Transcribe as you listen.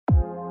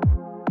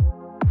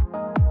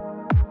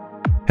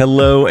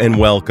Hello and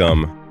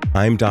welcome.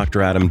 I'm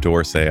Dr. Adam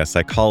Dorsey, a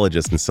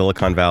psychologist in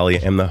Silicon Valley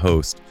and the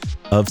host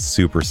of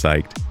Super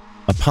Psyched,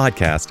 a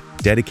podcast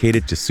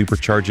dedicated to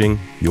supercharging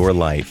your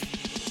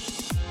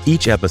life.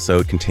 Each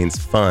episode contains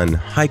fun,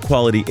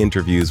 high-quality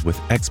interviews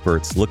with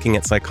experts looking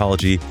at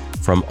psychology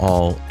from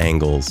all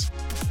angles.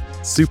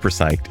 Super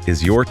Psyched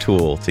is your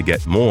tool to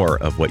get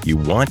more of what you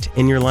want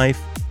in your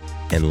life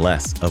and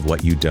less of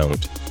what you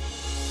don't.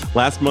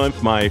 Last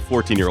month, my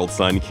 14-year-old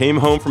son came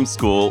home from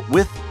school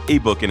with a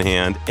book in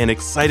hand and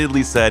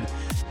excitedly said,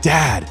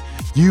 "Dad,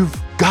 you've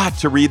got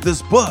to read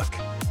this book."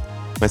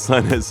 My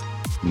son has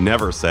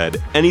never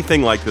said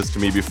anything like this to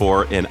me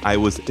before, and I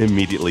was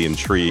immediately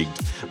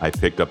intrigued. I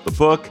picked up the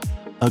book,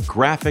 a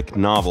graphic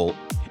novel,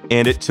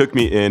 and it took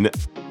me in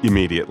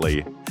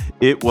immediately.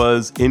 It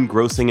was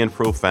engrossing and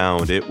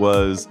profound. It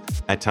was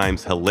at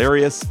times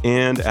hilarious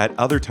and at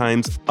other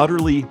times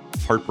utterly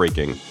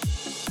heartbreaking.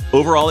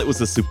 Overall, it was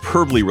a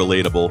superbly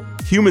relatable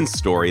human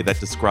story that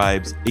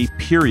describes a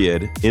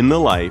period in the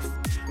life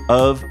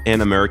of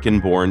an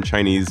American-born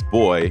Chinese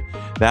boy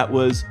that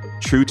was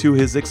true to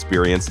his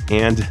experience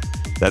and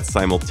that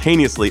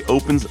simultaneously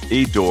opens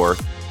a door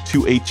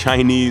to a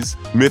Chinese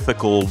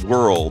mythical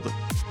world.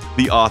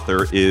 The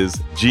author is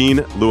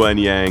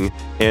Luen Yang,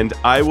 and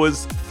I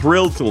was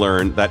thrilled to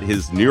learn that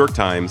his New York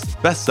Times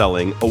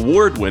best-selling,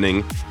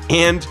 award-winning,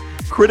 and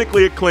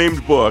critically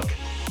acclaimed book,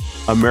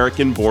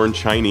 American-Born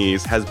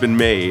Chinese, has been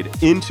made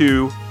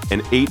into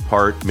an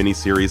 8-part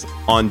miniseries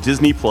on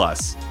Disney+.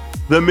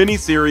 The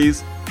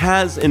miniseries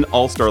has an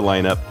all-star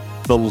lineup,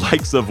 the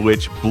likes of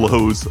which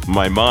blows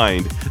my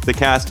mind. The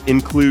cast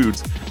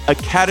includes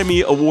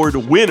Academy Award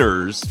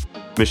winners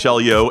Michelle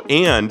Yeoh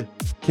and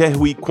Ke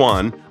Huy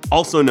Quan,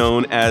 also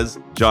known as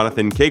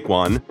Jonathan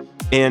Kequan,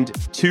 and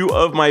two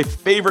of my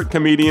favorite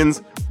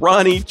comedians,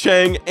 Ronnie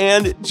Cheng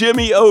and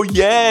Jimmy O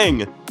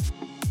Yang.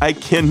 I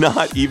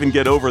cannot even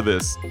get over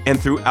this. And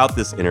throughout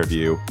this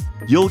interview,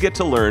 you'll get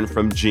to learn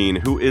from Gene,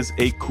 who is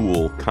a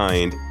cool,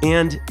 kind,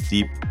 and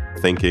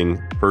deep-thinking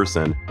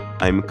person.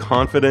 I'm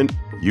confident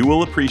you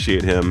will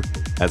appreciate him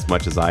as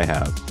much as I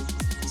have.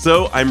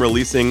 So I'm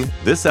releasing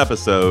this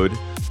episode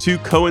to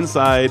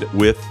coincide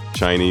with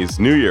Chinese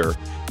New Year.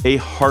 A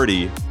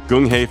hearty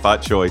Gung Hei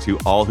Fat Choi to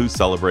all who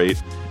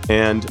celebrate.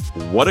 And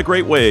what a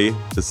great way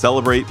to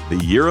celebrate the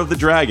Year of the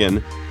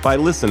Dragon by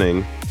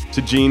listening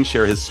to Gene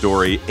share his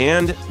story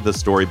and the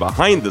story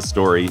behind the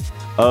story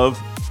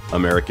of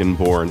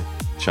American-born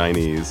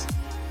Chinese.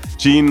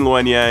 Gene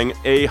Luen Yang,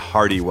 a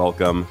hearty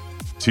welcome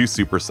to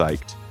Super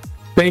Psyched.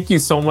 Thank you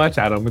so much,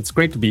 Adam. It's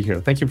great to be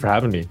here. Thank you for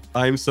having me.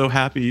 I'm so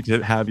happy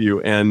to have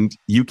you. And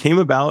you came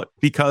about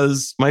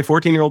because my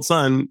 14-year-old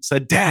son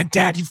said,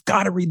 Dad, you've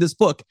got to read this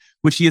book,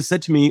 which he has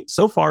said to me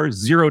so far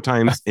 0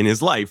 times in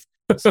his life.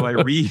 So I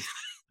read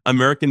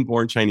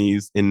American-Born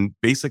Chinese in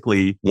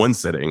basically one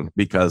sitting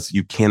because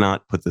you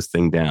cannot put this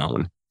thing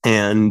down.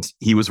 And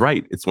he was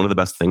right. It's one of the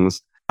best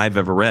things I've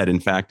ever read.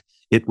 In fact,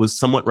 it was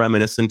somewhat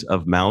reminiscent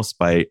of Mouse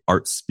by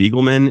Art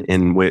Spiegelman,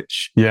 in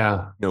which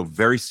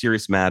very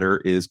serious matter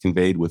is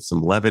conveyed with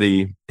some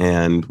levity.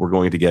 And we're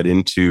going to get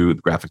into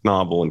the graphic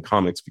novel and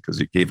comics because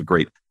it gave a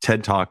great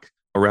TED Talk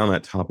around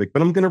that topic.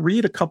 But I'm going to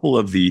read a couple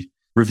of the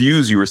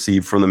reviews you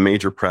received from the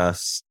major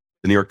press.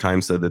 The New York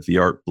Times said that the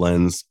art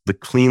blends the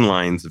clean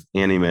lines of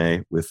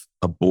anime with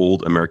a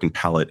bold American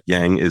palette.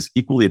 Yang is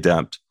equally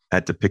adept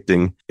at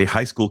depicting a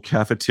high school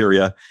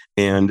cafeteria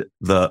and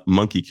the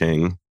Monkey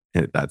King.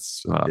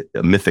 That's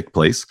a mythic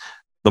place.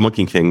 The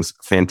Monkey King's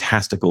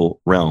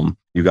fantastical realm.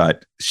 You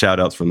got shout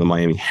outs from the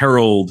Miami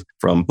Herald,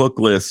 from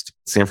Booklist.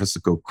 San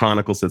Francisco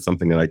Chronicle said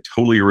something that I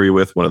totally agree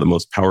with. One of the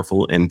most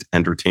powerful and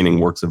entertaining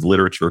works of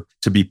literature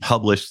to be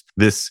published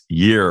this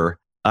year.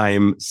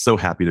 I'm so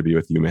happy to be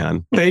with you,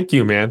 man. Thank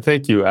you, man.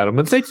 Thank you, Adam.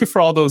 And thank you for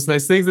all those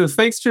nice things. And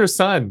thanks to your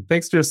son.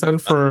 Thanks to your son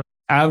for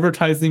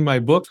advertising my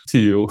book to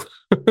you.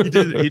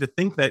 You to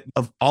think that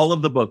of all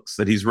of the books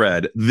that he's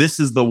read,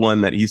 this is the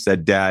one that he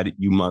said, Dad,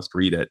 you must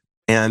read it.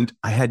 And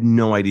I had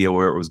no idea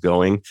where it was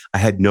going. I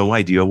had no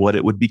idea what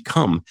it would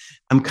become.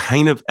 I'm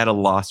kind of at a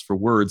loss for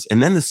words.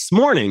 And then this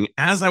morning,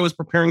 as I was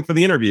preparing for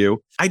the interview,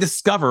 I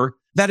discover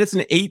that it's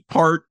an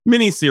 8-part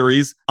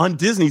miniseries on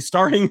Disney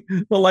starring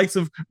the likes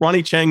of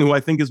Ronnie Cheng, who I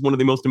think is one of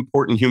the most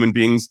important human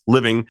beings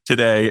living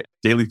today.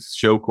 Daily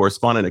Show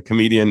correspondent, a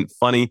comedian,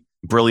 funny,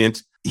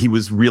 brilliant. He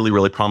was really,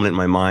 really prominent in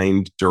my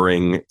mind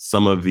during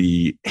some of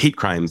the hate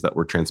crimes that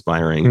were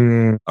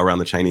transpiring around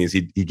the Chinese.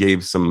 He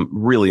gave some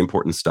really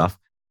important stuff.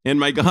 And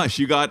my gosh,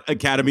 you got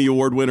Academy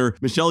Award winner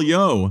Michelle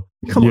Yeoh.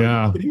 Come on,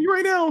 are you kidding me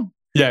right now?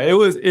 Yeah, it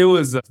was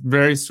a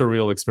very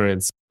surreal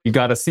experience. You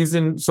got a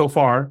season so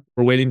far.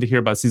 We're waiting to hear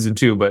about season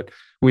 2, but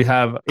we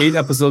have 8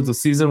 episodes of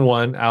season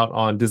 1 out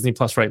on Disney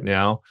Plus right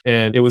now.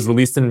 And it was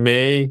released in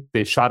May.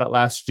 They shot it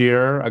last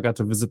year. I got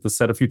to visit the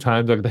set a few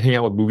times. I got to hang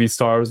out with movie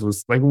stars. It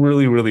was like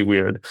really, really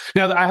weird.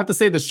 Now, I have to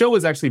say the show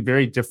is actually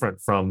very different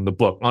from the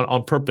book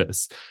on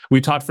purpose.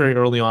 We talked very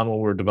early on when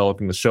we were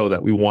developing the show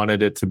that we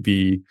wanted it to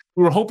be,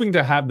 we were hoping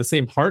to have the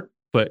same heart,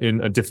 but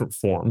in a different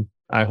form.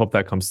 I hope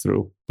that comes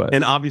through. But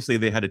And obviously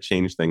they had to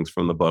change things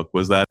from the book.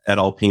 Was that at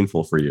all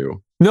painful for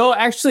you? no,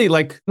 actually,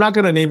 like, I'm not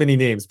going to name any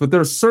names, but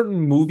there are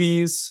certain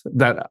movies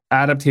that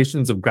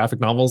adaptations of graphic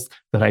novels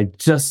that I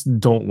just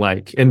don't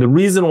like. And the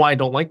reason why I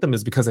don't like them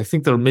is because I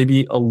think they're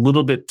maybe a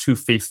little bit too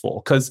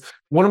faithful. Because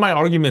one of my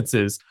arguments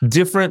is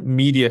different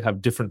media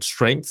have different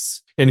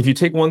strengths. And if you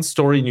take one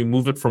story and you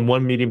move it from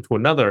one medium to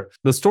another,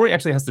 the story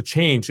actually has to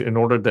change in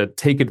order to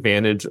take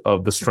advantage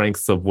of the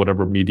strengths of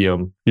whatever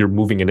medium you're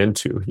moving it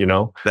into, you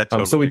know? That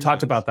totally So we makes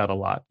talked sense. about that a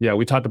lot. Yeah,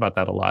 we talked about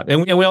that a lot.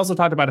 And we also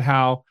talked about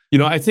how,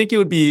 I think it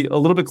would be a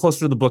little bit closer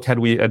to the book had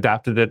we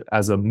adapted it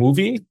as a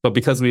movie, but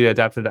because we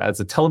adapted it as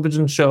a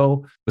television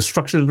show, the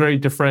structure is very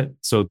different.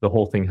 So the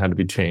whole thing had to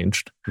be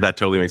changed. That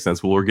totally makes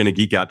sense. Well, we're going to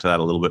geek out to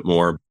that a little bit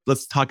more.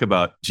 Let's talk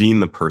about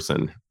Gene the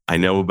person. I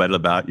know a bit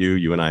about you.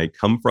 You and I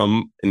come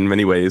from, in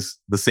many ways,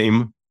 the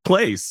same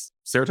place,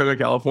 Saratoga,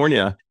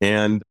 California.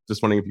 And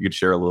just wondering if you could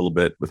share a little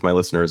bit with my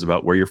listeners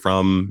about where you're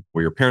from,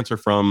 where your parents are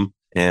from,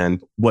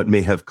 and what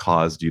may have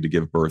caused you to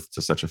give birth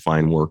to such a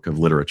fine work of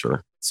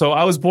literature. So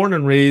I was born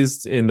and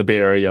raised in the Bay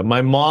Area.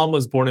 My mom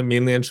was born in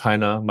mainland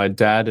China, my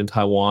dad in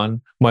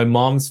Taiwan. My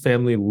mom's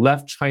family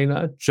left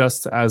China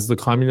just as the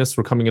communists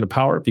were coming into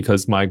power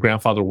because my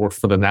grandfather worked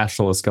for the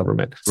nationalist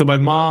government. So my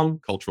mom...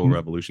 Cultural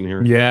revolution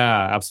here.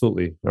 Yeah,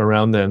 absolutely.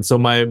 Around then. So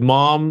my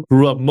mom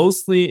grew up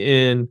mostly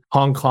in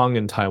Hong Kong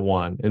and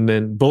Taiwan. And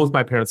then both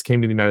my parents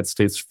came to the United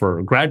States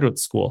for graduate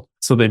school.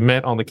 So they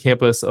met on the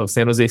campus of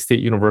San Jose State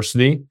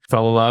University,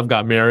 fell in love,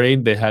 got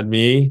married. They had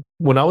me.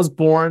 When I was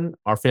born,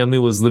 our family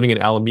was living in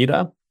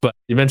Alameda, but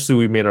eventually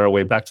we made our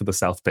way back to the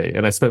South Bay.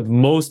 And I spent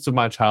most of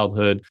my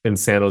childhood in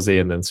San Jose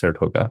and then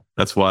Saratoga.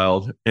 That's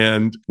wild.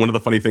 And one of the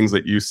funny things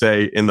that you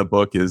say in the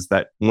book is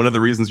that one of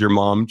the reasons your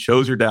mom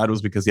chose your dad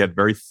was because he had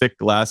very thick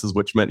glasses,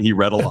 which meant he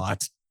read a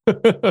lot.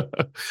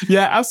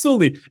 Yeah,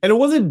 absolutely. And it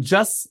wasn't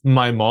just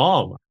my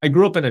mom. I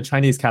grew up in a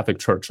Chinese Catholic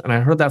church, and I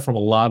heard that from a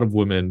lot of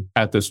women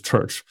at this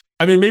church.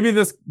 I mean, maybe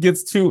this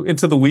gets too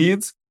into the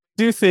weeds.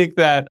 I do think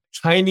that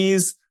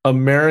Chinese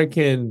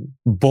American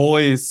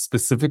boys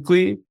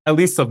specifically, at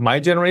least of my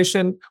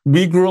generation,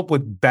 we grew up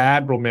with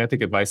bad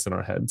romantic advice in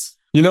our heads.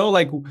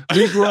 Like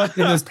we grew up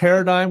in this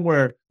paradigm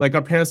where like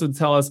our parents would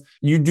tell us,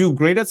 you do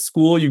great at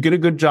school, you get a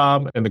good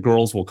job, and the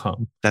girls will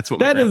come. That's what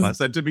my grandpa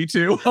said to me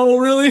too. Oh,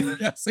 really?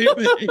 Yeah, same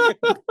thing.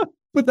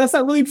 But that's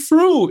not really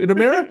true in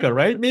America,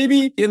 right?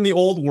 Maybe in the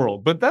old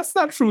world, but that's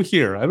not true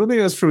here. I don't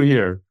think that's true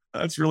here.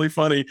 That's really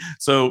funny.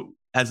 So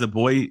as a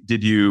boy,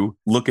 did you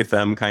look at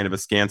them kind of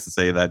askance and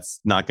say,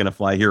 that's not going to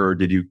fly here? Or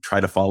did you try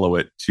to follow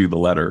it to the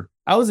letter?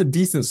 I was a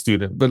decent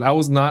student, but I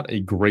was not a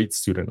great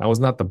student. I was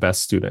not the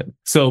best student.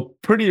 So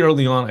pretty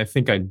early on, I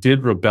think I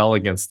did rebel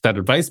against that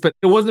advice, but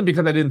it wasn't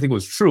because I didn't think it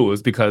was true. It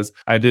was because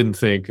I didn't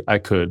think I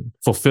could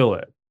fulfill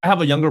it. I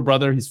have a younger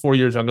brother. He's 4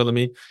 years younger than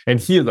me, and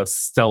he is a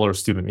stellar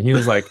student. He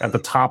was like at the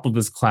top of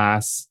his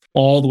class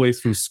all the way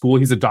through school.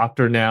 He's a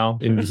doctor now,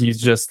 and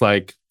he's just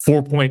like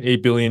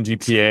 4.8 billion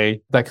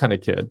GPA, that kind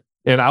of kid.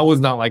 And I was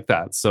not like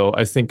that. So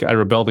I think I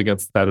rebelled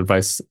against that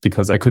advice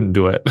because I couldn't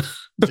do it.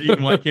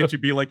 Gene, why can't you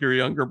be like your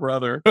younger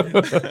brother?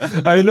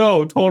 I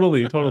know,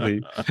 totally.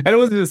 And it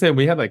wasn't the same.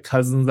 We had like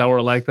cousins that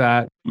were like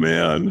that.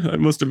 Man, it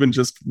must have been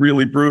just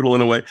really brutal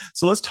in a way.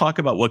 So let's talk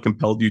about what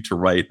compelled you to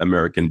write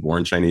American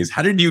Born Chinese.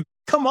 How did you,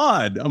 come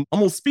on, I'm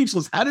almost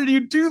speechless. How did you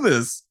do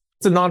this?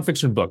 It's a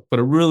nonfiction book, but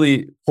it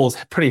really pulls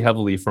pretty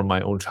heavily from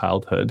my own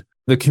childhood.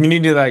 The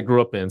community that I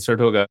grew up in,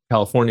 Saratoga,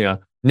 California,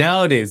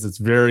 nowadays it's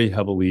very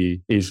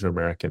heavily Asian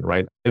American,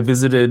 right? I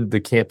visited the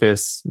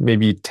campus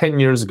maybe 10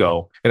 years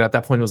ago, and at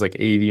that point it was like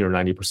 80 or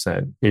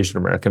 90% Asian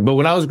American. But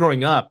when I was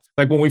growing up,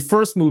 like when we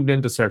first moved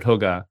into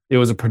Saratoga, it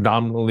was a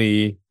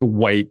predominantly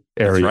white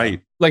area. That's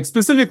right. Like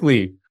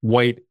specifically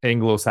white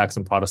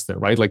Anglo-Saxon Protestant,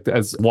 right? Like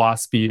as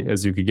waspy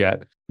as you could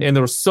get. And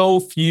there were so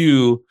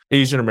few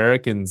Asian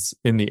Americans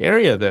in the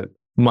area that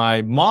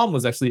my mom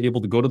was actually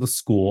able to go to the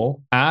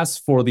school,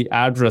 ask for the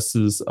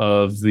addresses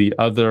of the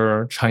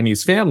other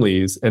Chinese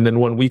families, and then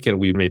one weekend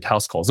we made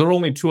house calls. There were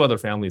only 2 other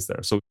families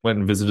there, so we went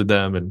and visited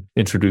them and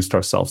introduced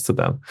ourselves to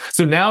them.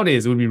 So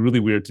nowadays, it would be really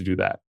weird to do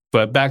that.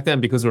 But back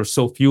then, because there were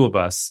so few of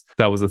us,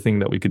 that was a thing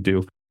that we could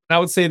do. I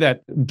would say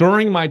that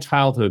during my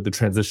childhood, the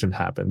transition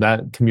happened.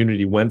 That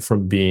community went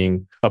from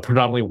being a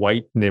predominantly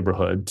white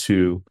neighborhood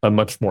to a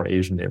much more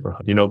Asian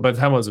neighborhood. By the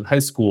time I was in high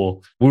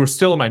school, we were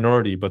still a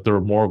minority, but there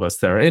were more of us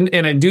there.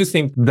 And I do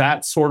think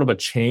that sort of a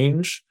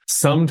change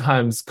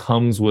sometimes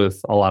comes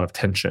with a lot of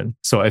tension.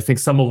 So I think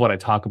some of what I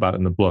talk about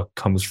in the book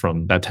comes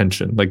from that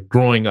tension, like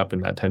growing up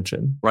in that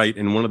tension. Right.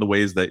 And one of the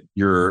ways that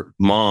your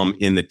mom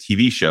in the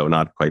TV show,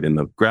 not quite in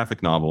the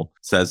graphic novel,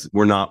 says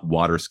we're not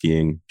water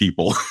skiing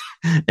people.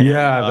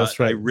 Yeah, that's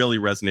right. I really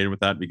resonated with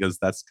that because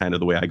that's kind of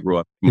the way I grew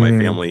up. My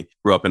family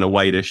grew up in a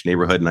whitish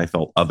neighborhood and I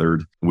felt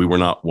othered. We were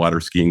not water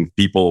skiing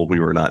people. We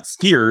were not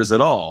skiers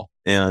at all.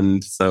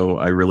 And so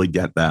I really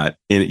get that.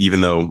 And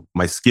even though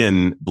my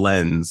skin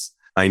blends,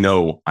 I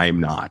know I'm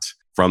not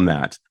from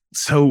that.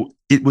 So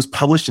it was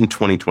published in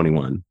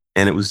 2021.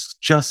 And it was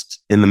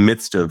just in the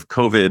midst of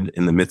COVID,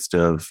 in the midst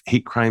of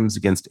hate crimes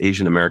against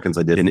Asian Americans.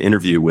 I did an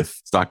interview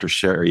with Dr.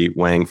 Sherry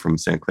Wang from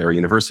Santa Clara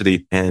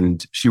University,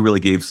 and she really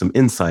gave some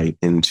insight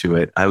into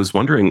it. I was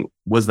wondering,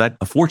 was that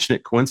a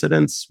fortunate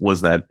coincidence?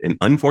 Was that an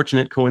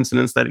unfortunate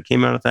coincidence that it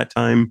came out at that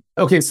time?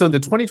 Okay, so the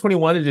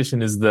 2021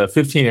 edition is the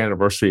 15th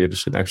anniversary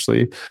edition,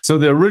 actually. So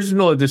the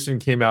original edition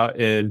came out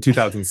in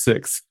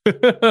 2006.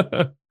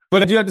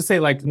 But I do have to say,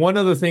 like, one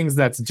of the things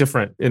that's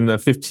different in the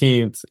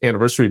 15th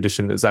anniversary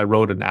edition is I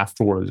wrote an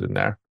afterword in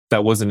there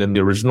that wasn't in the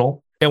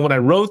original. And when I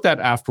wrote that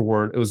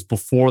afterword, it was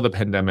before the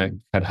pandemic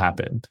had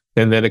happened.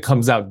 And then it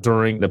comes out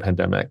during the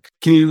pandemic.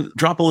 Can you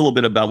drop a little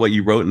bit about what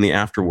you wrote in the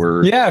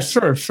afterword? Yeah,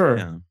 sure.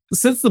 Yeah.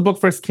 Since the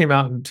book first came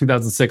out in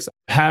 2006,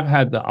 I have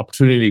had the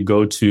opportunity to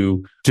go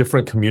to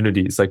different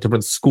communities, like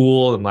different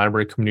school and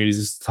library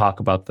communities, to talk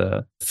about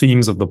the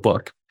themes of the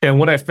book. And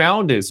what I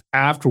found is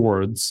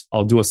afterwards,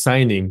 I'll do a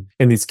signing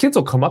and these kids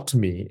will come up to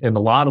me and a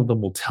lot of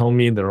them will tell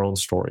me their own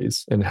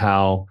stories and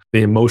how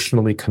they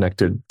emotionally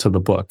connected to the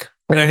book.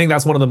 And I think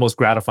that's one of the most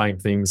gratifying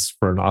things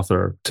for an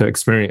author to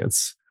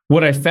experience.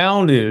 What I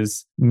found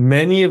is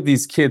many of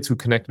these kids who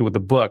connected with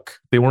the book,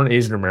 they weren't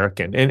Asian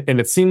American.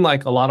 And it seemed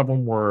like a lot of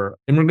them were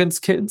immigrants'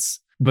 kids,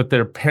 but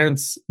their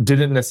parents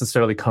didn't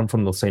necessarily come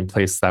from the same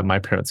place that my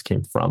parents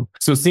came from.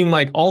 So it seemed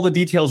like all the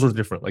details were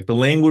different. Like the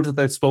language that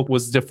they spoke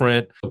was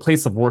different. The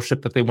place of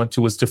worship that they went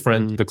to was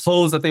different. The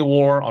clothes that they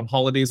wore on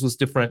holidays was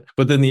different.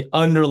 But then the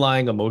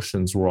underlying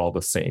emotions were all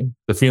the same.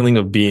 The feeling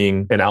of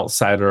being an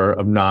outsider,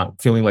 of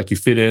not feeling like you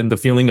fit in, the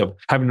feeling of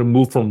having to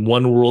move from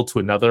one world to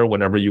another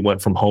whenever you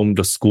went from home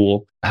to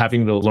school,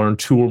 having to learn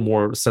two or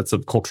more sets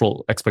of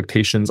cultural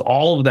expectations,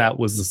 all of that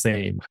was the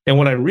same. And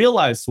what I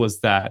realized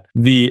was that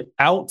the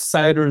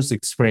outsider's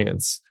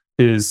experience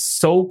is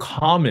so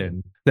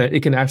common that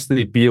it can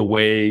actually be a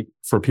way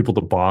for people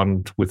to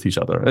bond with each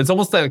other. It's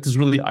almost like this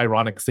really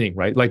ironic thing,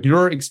 right? Like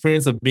your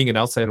experience of being an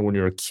outsider when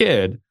you're a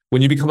kid,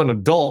 when you become an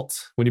adult,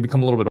 when you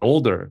become a little bit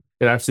older,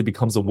 it actually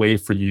becomes a way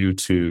for you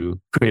to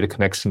create a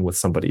connection with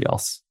somebody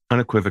else.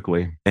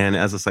 Unequivocally. And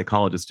as a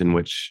psychologist, in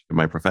which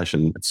my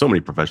profession, so many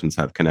professions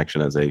have connection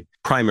as a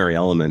primary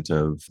element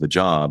of the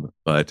job,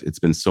 but it's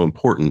been so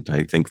important.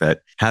 I think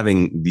that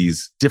having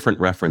these different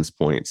reference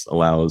points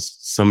allows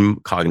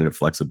some cognitive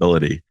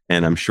flexibility.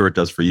 And I'm sure it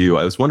does for you.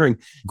 I was wondering,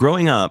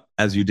 growing up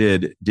as you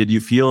did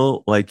you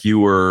feel like you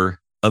were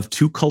of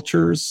two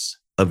cultures,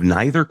 of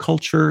neither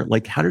culture?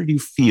 Like, how did you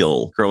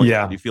feel growing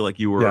up? Do you feel like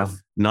you were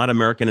not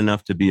American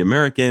enough to be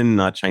American,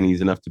 not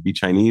Chinese enough to be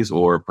Chinese,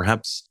 or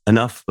perhaps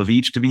enough of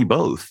each to be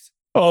both?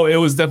 Oh, it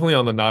was definitely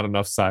on the not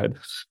enough side.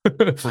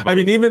 I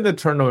mean, even the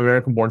term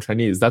American-born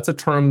Chinese, that's a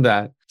term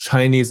that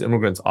Chinese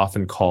immigrants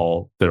often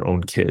call their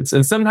own kids.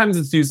 And sometimes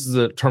it's used as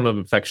a term of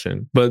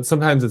affection, but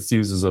sometimes it's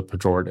used as a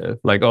pejorative.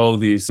 Like, oh,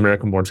 these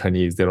American-born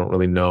Chinese, they don't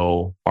really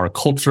know our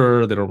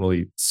culture. They don't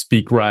really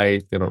speak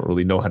right. They don't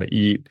really know how to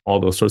eat, all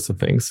those sorts of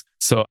things.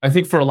 So I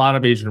think for a lot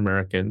of Asian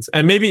Americans,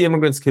 and maybe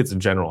immigrants' kids in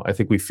general, I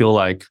think we feel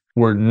like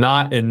we're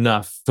not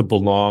enough to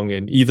belong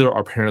in either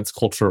our parents'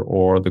 culture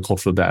or the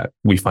culture that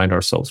we find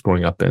ourselves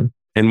growing up in.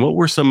 And what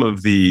were some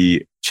of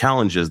the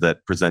challenges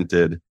that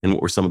presented, and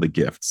what were some of the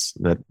gifts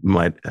that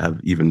might have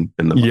even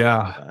been the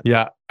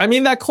Yeah. I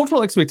mean, that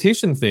cultural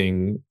expectation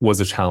thing was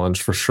a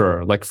challenge for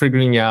sure. Like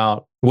figuring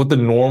out what the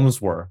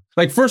norms were.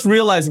 Like first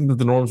realizing that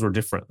the norms were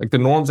different. Like the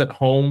norms at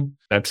home,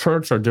 at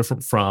church are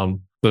different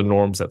from the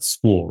norms at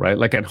school, right?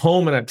 Like at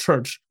home and at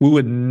church, we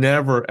would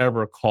never,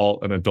 ever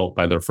call an adult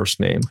by their first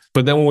name.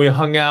 But then when we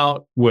hung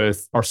out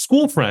with our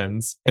school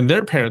friends and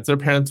their parents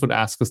would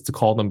ask us to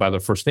call them by their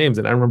first names.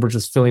 And I remember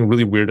just feeling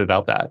really weirded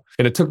about that.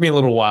 And it took me a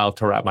little while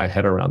to wrap my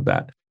head around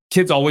that.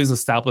 Kids always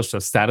established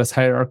a status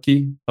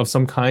hierarchy of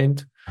some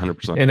kind.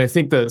 100%. And I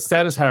think the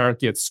status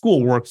hierarchy at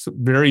school works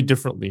very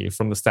differently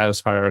from the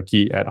status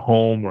hierarchy at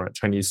home or at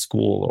Chinese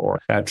school or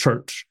at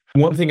church.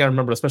 One thing I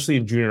remember, especially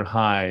in junior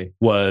high,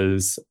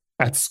 was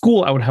at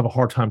school, I would have a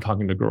hard time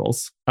talking to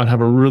girls. I'd have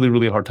a really,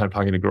 really hard time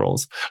talking to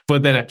girls.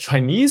 But then at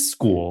Chinese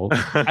school,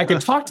 I could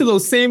talk to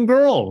those same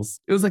girls.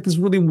 It was like this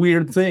really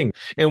weird thing.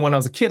 And when I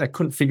was a kid, I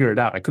couldn't figure it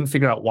out. I couldn't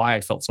figure out why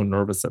I felt so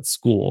nervous at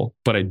school,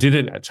 but I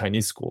didn't at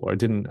Chinese school or I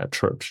didn't at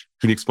church.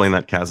 Can you explain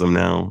that chasm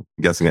now?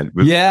 I'm guessing it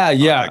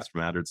context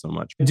mattered so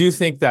much. I do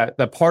think that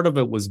part of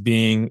it was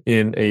being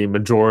in a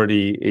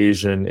majority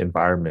Asian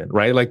environment,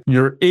 right? Like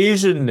your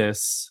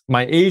Asianness,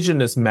 my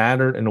Asianness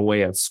mattered in a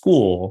way at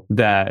school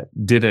that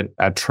didn't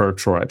at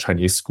church or at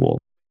Chinese school.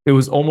 It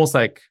was almost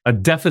like a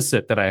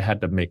deficit that I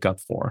had to make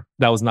up for.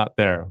 That was not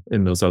there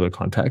in those other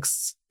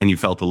contexts. And you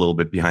felt a little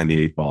bit behind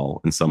the eight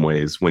ball in some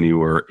ways when you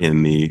were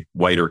in the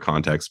whiter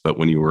context, but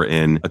when you were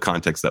in a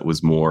context that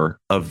was more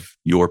of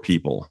your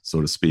people, so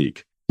to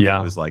speak.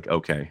 Yeah. It was like,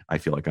 okay, I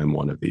feel like I'm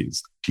one of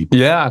these people.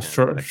 Yeah,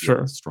 sure.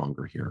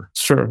 Stronger here.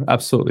 Sure,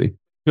 absolutely.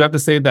 You have to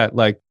say that,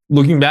 like,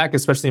 looking back,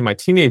 especially in my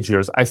teenage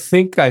years, I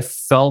think I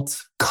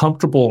felt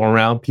comfortable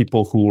around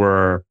people who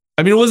were,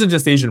 I mean, it wasn't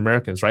just Asian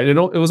Americans, right? It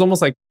was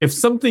almost like if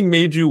something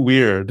made you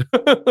weird,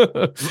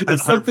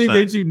 if something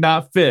made you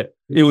not fit,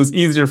 it was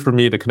easier for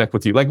me to connect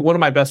with you. Like one of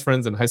my best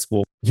friends in high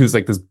school, he was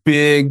like this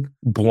big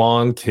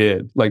blonde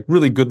kid, like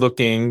really good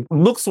looking.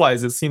 Looks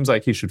wise, it seems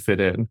like he should fit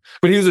in.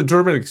 But he was a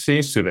German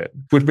exchange student,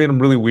 which made him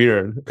really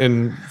weird.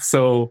 And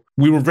so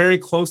we were very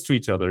close to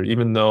each other,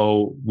 even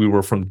though we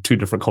were from two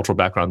different cultural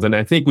backgrounds. And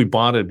I think we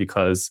bonded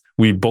because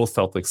we both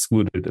felt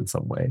excluded in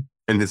some way.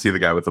 And is he the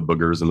guy with the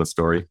boogers in the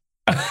story?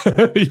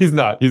 He's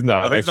not. Oh, he's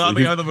not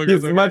the guy with the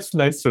boogers. He's much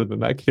nicer than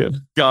that kid.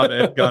 Got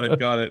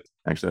it.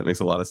 Actually, that makes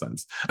a lot of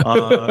sense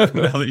now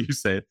that you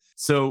say it.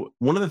 So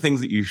one of the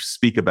things that you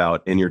speak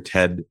about in your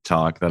TED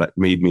talk that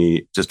made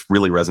me just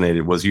really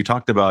resonated was you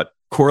talked about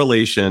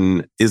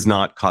correlation is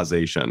not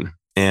causation.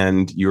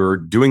 And you're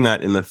doing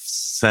that in the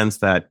sense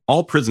that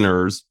all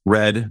prisoners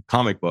read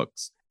comic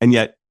books, and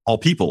yet all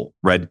people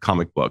read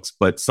comic books.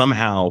 But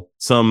somehow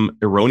some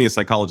erroneous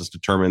psychologist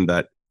determined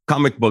that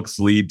comic books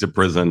lead to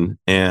prison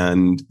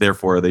and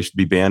therefore they should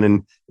be banned.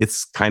 And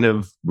it's kind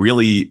of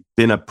really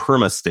been a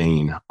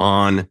perma-stain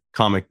on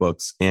comic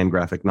books and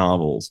graphic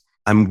novels.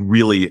 I'm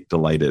really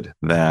delighted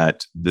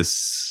that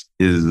this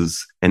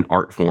is an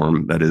art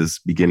form that is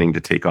beginning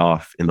to take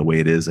off in the way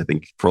it is. I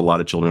think for a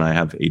lot of children, I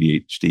have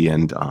ADHD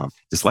and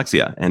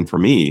dyslexia. And for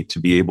me to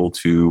be able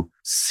to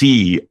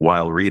see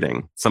while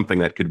reading something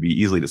that could be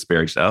easily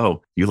disparaged.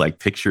 Oh, you like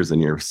pictures in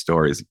your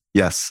stories.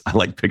 Yes, I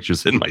like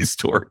pictures in my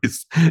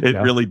stories. It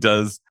really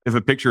does. If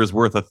a picture is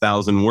worth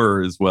 1,000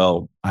 words,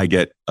 well, I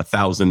get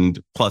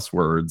 1,000 plus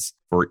words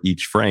for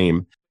each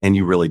frame. And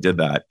you really did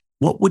that.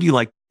 What would you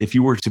like if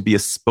you were to be a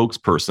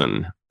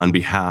spokesperson on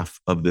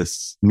behalf of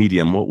this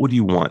medium? What would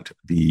you want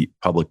the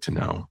public to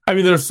know? I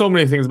mean, there's so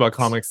many things about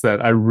comics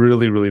that I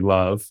really, really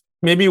love.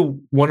 Maybe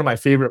one of my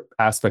favorite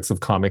aspects of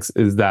comics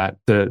is that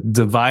the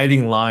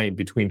dividing line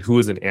between who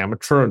is an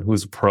amateur and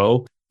who's a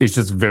pro is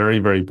just very,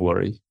 very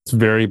blurry. It's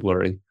very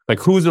blurry.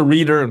 Like who's a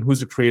reader and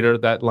who's a creator,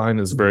 that line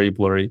is very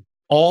blurry.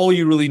 All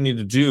you really need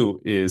to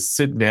do is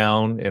sit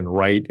down and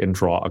write and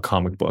draw a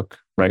comic book,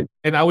 right?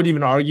 And I would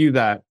even argue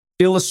that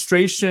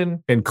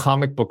illustration and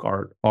comic book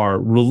art are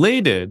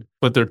related,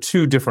 but they're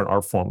two different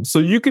art forms. So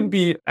you can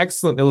be an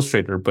excellent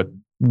illustrator, but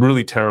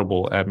really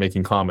terrible at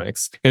making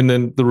comics. And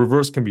then the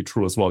reverse can be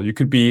true as well. You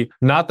could be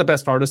not the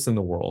best artist in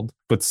the world,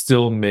 but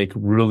still make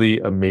really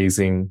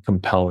amazing,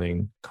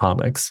 compelling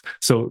comics.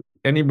 So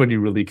anybody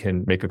really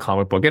can make a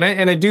comic book. And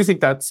I do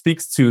think that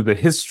speaks to the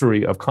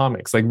history of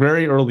comics. Like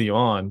very early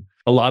on,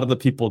 a lot of the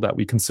people that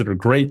we consider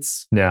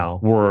greats now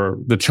were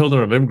the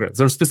children of immigrants.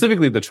 They're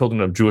specifically the children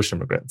of Jewish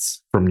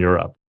immigrants from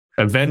Europe.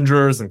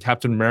 Avengers and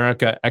Captain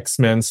America,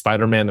 X-Men,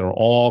 Spider-Man, they were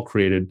all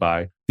created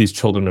by these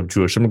children of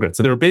Jewish immigrants.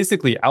 So they were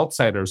basically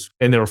outsiders,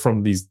 and they were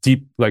from these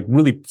deep, like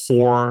really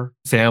poor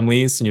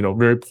families,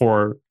 very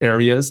poor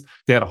areas.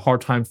 They had a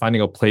hard time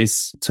finding a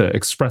place to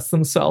express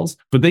themselves,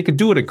 but they could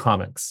do it in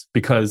comics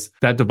because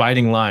that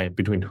dividing line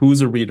between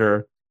who's a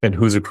reader and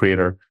who's a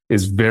creator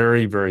is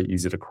very, very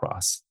easy to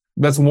cross.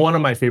 That's one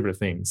of my favorite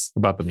things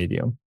about the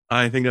medium.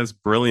 I think that's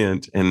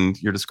brilliant.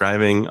 And you're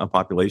describing a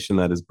population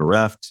that is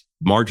bereft,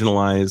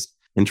 marginalized,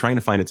 and trying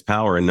to find its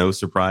power. And no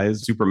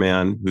surprise,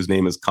 Superman, whose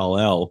name is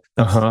Kal-El,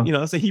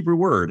 that's a Hebrew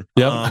word,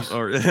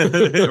 or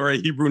a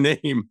Hebrew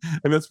name.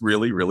 And that's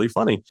really, really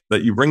funny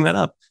that you bring that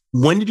up.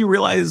 When did you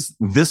realize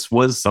this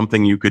was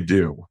something you could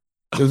do?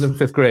 It was in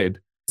 5th grade.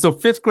 So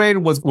 5th grade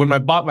was when I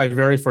bought my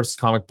very first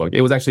comic book.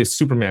 It was actually a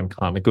Superman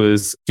comic. It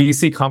was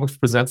DC Comics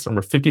Presents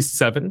number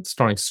 57,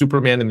 starring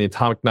Superman and the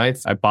Atomic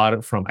Knights. I bought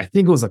it from, I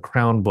think it was a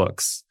Crown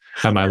Books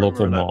at my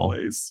local mall.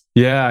 Place.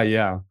 Yeah.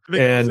 I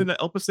think it was in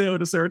El Paseo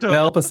de Saratoga.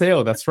 El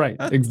Paseo, that's right.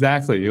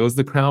 Exactly. It was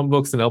the Crown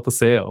Books in El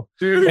Paseo.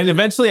 Dude. And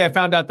eventually I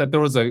found out that there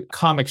was a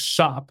comic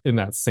shop in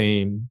that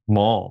same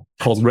mall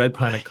called Red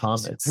Planet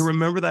Comics. I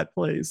remember that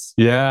place.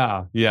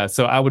 Yeah.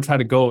 So I would try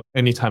to go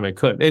anytime I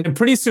could. And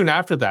pretty soon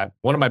after that,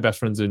 one of my best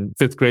friends in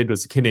 5th grade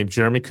was a kid named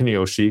Jeremy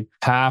Kuniyoshi,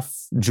 half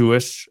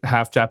Jewish,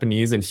 half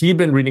Japanese. And he'd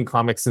been reading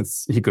comics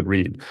since he could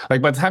read.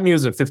 Like by the time he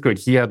was in 5th grade,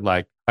 he had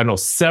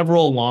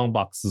several long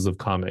boxes of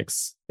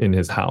comics in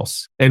his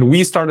house. And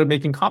we started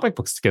making comic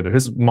books together.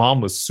 His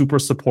mom was super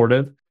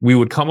supportive. We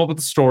would come up with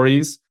the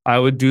stories. I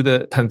would do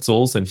the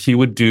pencils and he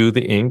would do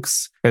the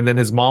inks. And then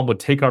his mom would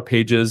take our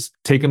pages,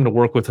 take them to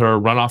work with her,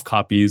 run off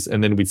copies,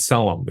 and then we'd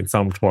sell them. We'd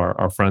sell them to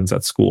our friends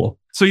at school.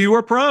 So you were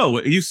a pro.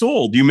 You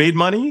sold. You made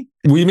money?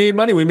 We made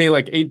money. We made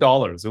like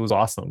 $8. It was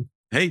awesome.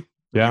 Hey.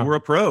 Yeah. You were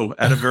a pro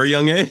at a very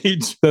young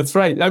age. That's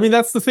right. I mean,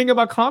 that's the thing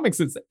about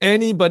comics. It's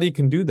anybody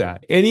can do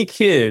that. Any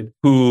kid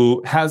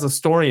who has a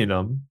story in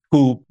them,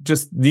 who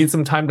just needs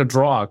some time to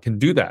draw, can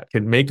do that,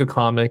 can make a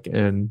comic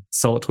and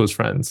sell it to his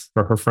friends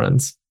or her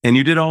friends. And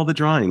you did all the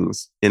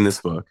drawings in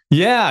this book.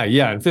 Yeah.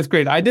 In 5th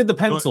grade, I did the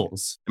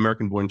pencils.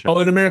 American-born Chinese. Oh,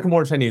 in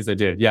American-born Chinese, I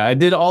did. Yeah, I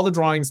did all the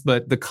drawings,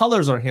 but the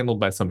colors are handled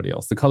by somebody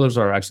else. The colors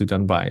are actually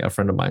done by a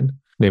friend of mine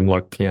named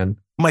Lark Pian.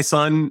 My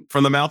son,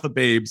 from the mouth of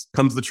babes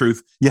comes the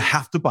truth. You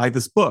have to buy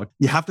this book.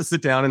 You have to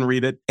sit down and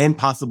read it and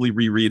possibly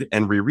reread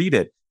and reread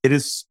it. It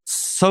is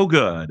so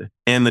good.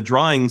 And the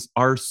drawings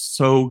are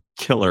so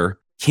killer.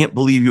 Can't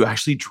believe you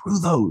actually drew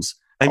those.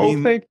 I Oh,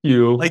 mean, thank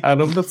you, like,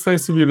 Adam. That's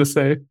nice of you to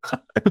say.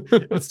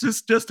 it's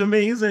just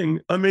amazing.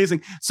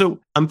 Amazing. So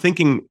I'm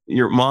thinking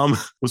your mom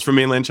was from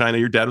mainland China,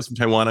 your dad was from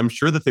Taiwan. I'm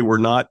sure that they were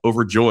not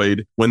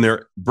overjoyed when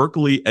their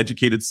Berkeley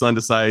educated son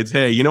decides,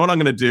 hey, you know what I'm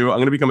going to do? I'm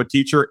going to become a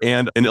teacher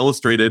and an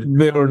illustrated.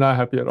 They were not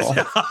happy at all.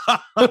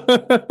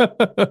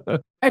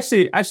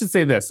 Actually, I should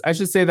say this. I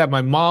should say that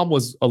my mom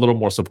was a little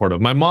more supportive.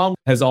 My mom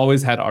has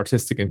always had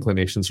artistic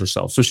inclinations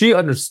herself. So she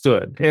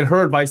understood. And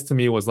her advice to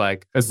me was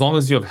like, as long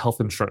as you have health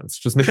insurance,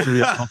 just make sure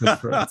you have health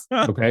insurance.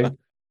 Okay.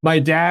 My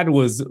dad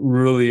was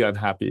really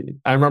unhappy.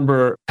 I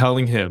remember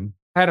telling him,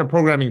 I had a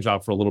programming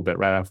job for a little bit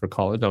right after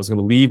college. I was going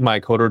to leave my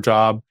coder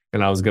job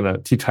and I was going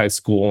to teach high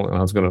school and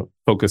I was going to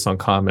focus on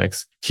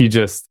comics. He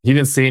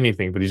didn't say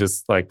anything, but he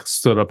just like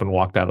stood up and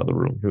walked out of the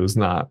room. He was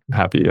not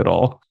happy at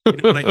all.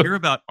 When I hear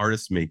about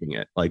artists making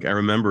it, like I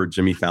remember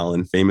Jimmy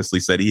Fallon famously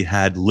said he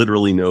had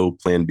literally no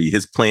plan B.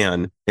 His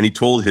plan, and he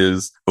told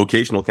his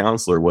vocational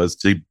counselor, was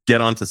to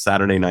get onto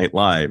Saturday Night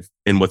Live.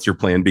 And what's your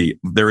plan B?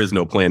 There is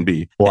no plan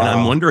B. Wow. And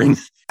I'm wondering,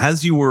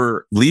 as you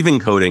were leaving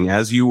coding,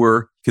 as you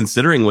were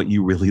considering what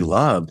you really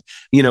loved,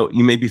 you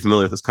may be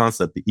familiar with this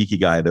concept, the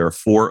Ikigai. There are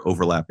 4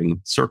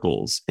 overlapping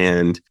circles.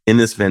 And in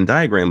this Venn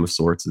diagram of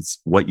sorts, it's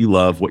what you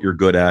love, what you're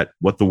good at,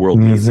 what the world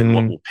needs, and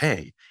what will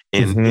pay.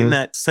 And in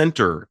that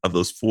center of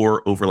those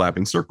 4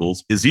 overlapping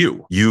circles is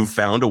you. You've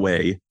found a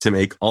way to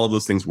make all of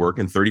those things work.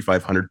 And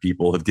 3,500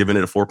 people have given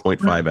it a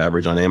 4.5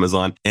 average on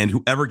Amazon. And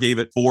whoever gave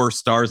it 4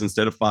 stars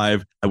instead of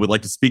 5, I would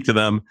like to speak to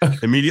them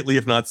immediately,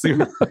 if not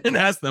sooner, and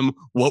ask them,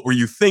 what were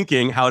you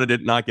thinking? How did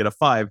it not get a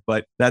 5?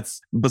 But that's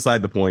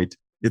beside the point.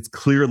 It's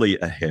clearly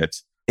a hit.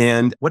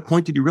 And what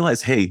point did you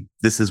realize, hey,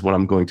 this is what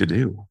I'm going to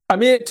do? I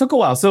mean, it took a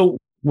while. So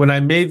when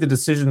I made the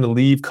decision to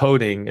leave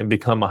coding and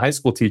become a high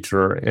school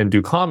teacher and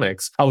do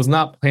comics, I was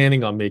not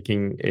planning on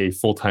making a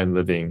full-time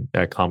living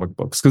at comic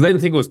books because I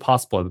didn't think it was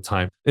possible at the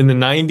time. In the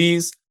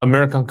 90s,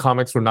 American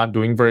comics were not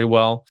doing very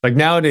well. Like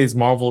nowadays,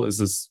 Marvel is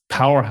this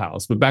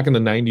powerhouse, but back in the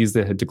 90s,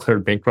 they had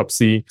declared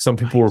bankruptcy. Some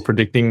people were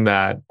predicting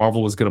that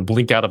Marvel was going to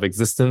blink out of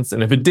existence.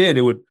 And if it did,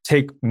 it would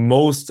take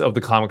most of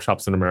the comic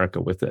shops in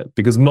America with it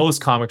because most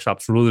comic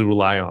shops really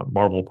rely on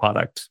Marvel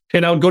product.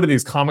 And I would go to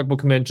these comic book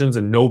conventions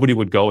and nobody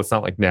would go. It's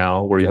not like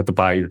now where you have to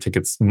buy your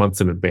tickets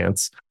months in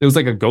advance. It was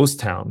like a ghost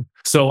town.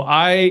 So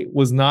I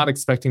was not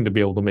expecting to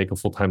be able to make a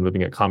full-time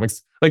living at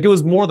comics. Like it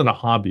was more than a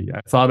hobby. I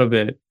thought of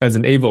it as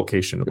an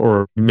avocation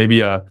or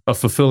maybe a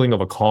fulfilling of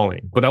a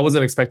calling, but I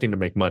wasn't expecting to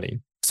make money.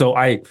 So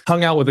I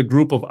hung out with a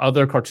group of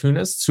other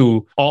cartoonists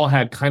who all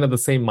had kind of the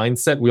same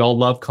mindset. We all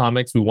loved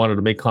comics. We wanted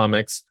to make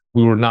comics.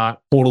 We were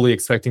not totally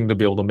expecting to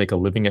be able to make a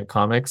living at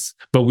comics,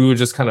 but we would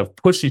just kind of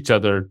push each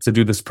other to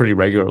do this pretty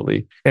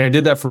regularly. And I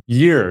did that for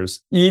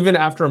years. Even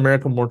after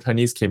American Born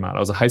Chinese came out, I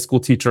was a high school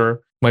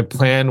teacher. My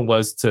plan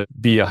was to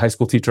be a high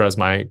school teacher as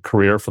my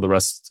career for the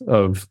rest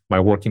of my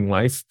working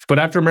life. But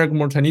after American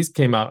Born Chinese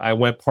came out, I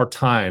went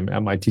part-time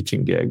at my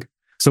teaching gig.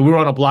 So we were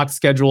on a block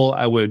schedule.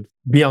 I would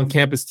be on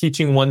campus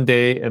teaching one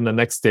day, and the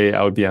next day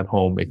I would be at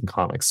home making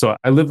comics. So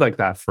I lived like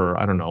that for,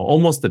 I don't know,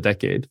 almost a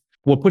decade.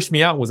 What pushed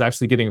me out was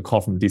actually getting a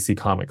call from DC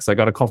Comics. I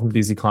got a call from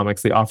DC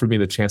Comics. They offered me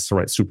the chance to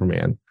write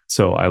Superman.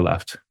 So I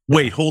left.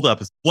 Wait, hold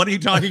up. What are you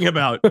talking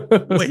about?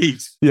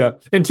 Wait. Yeah.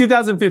 In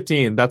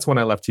 2015, that's when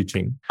I left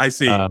teaching. I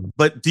see.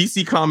 But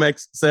DC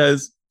Comics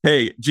says,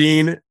 hey,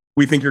 Gene,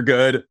 we think you're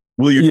good.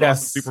 Will you draw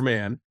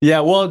Superman? Yeah,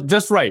 well,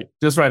 just right.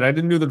 I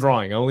didn't do the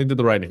drawing. I only did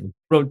the writing.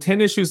 Wrote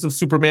 10 issues of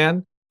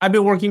Superman. I've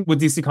been working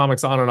with DC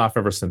Comics on and off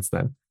ever since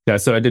then. Yeah,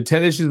 so I did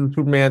 10 issues of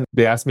Superman.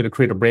 They asked me to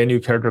create a brand new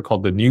character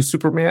called the New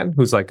Superman,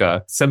 who's like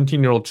a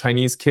 17-year-old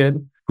Chinese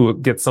kid who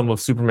gets some of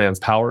Superman's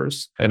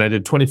powers. And I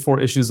did 24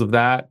 issues of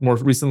that. More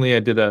recently, I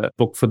did a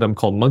book for them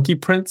called Monkey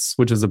Prince,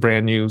 which is a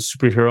brand new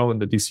superhero in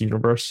the DC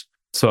universe.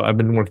 So I've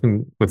been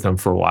working with them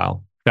for a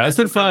while. Yeah, it's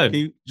been fun.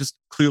 You just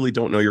clearly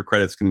don't know your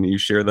credits. Can you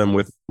share them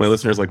with my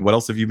listeners? Like, what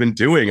else have you been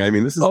doing? I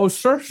mean, this is... Oh,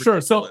 sure.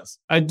 So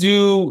I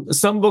do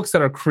some books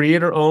that are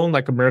creator-owned,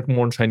 like American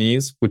Born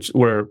Chinese,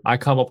 where I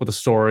come up with a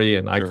story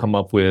and I come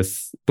up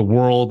with the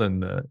world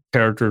and the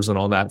characters and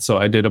all that. So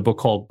I did a book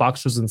called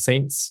Boxers and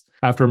Saints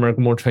after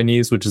American Born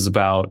Chinese, which is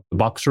about the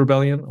Boxer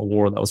Rebellion, a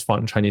war that was fought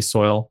in Chinese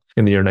soil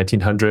in the year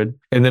 1900.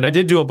 And then I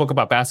did do a book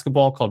about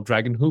basketball called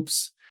Dragon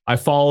Hoops. I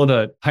followed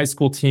a high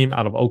school team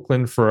out of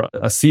Oakland for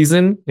a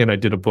season, and I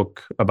did a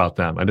book about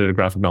them. I did a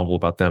graphic novel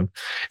about them.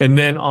 And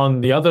then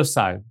on the other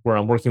side, where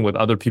I'm working with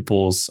other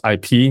people's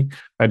IP,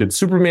 I did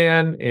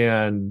Superman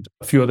and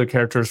a few other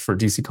characters for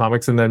DC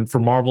Comics. And then for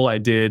Marvel, I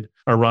did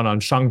a run on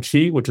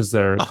Shang-Chi, which is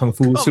their Kung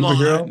Fu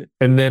superhero. On.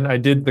 And then I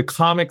did the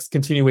comics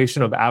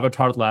continuation of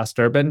Avatar: The Last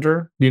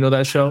Airbender. Do you know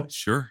that show?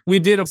 Sure. We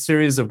did a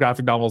series of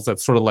graphic novels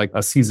that's sort of like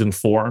a season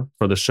 4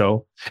 for the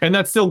show. And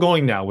that's still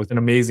going now with an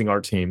amazing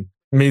art team.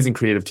 Amazing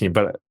creative team.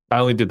 But I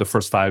only did the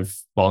first 5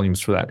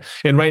 volumes for that.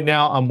 And right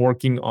now I'm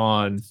working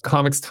on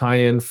comics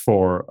tie-in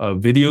for a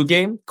video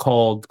game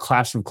called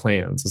Clash of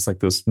Clans. It's like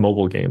this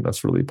mobile game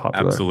that's really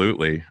popular.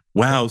 Absolutely.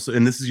 Wow. So,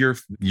 and this is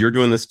you're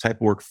doing this type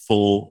of work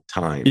full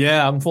time.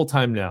 Yeah, I'm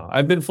full-time now.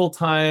 I've been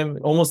full-time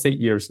almost 8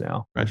 years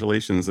now.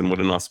 Congratulations. And what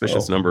an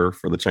auspicious number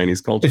for the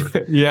Chinese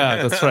culture.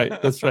 Yeah, that's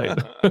right. That's right.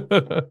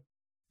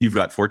 You've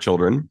got 4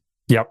 children.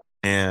 Yep.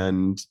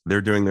 And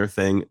they're doing their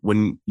thing.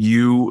 When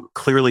you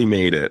clearly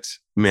made it,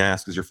 may I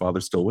ask, is your father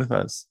still with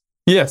us?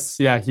 Yes.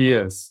 Yeah, he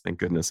is. Thank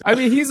goodness. I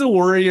mean, he's a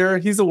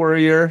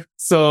worrier.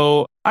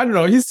 So I don't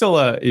know. He's still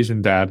an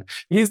Asian dad.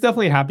 He's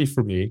definitely happy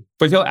for me,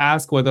 but he'll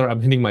ask whether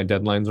I'm hitting my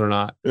deadlines or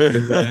not.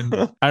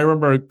 And I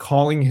remember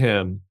calling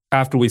him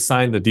after we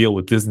signed the deal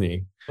with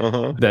Disney.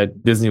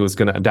 That Disney was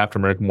going to adapt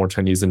American Born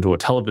Chinese into a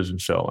television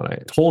show. And I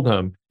told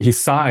him, he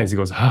sighs, he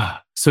goes,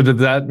 so did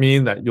that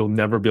mean that you'll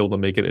never be able to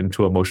make it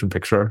into a motion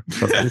picture?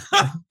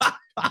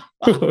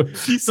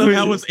 He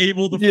somehow was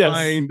able to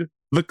find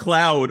the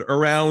cloud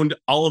around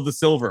all of the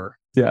silver.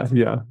 Yeah.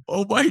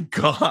 Oh my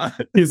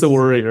God. He's a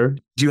worrier.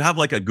 Do you have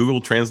like a Google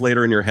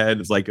translator in your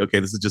head? It's like, okay,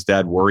 this is just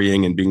dad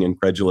worrying and being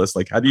incredulous.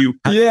 Like, how do you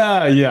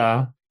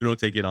you don't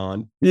take it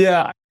on?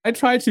 Yeah, I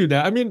try to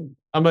now. I mean,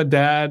 I'm a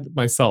dad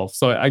myself,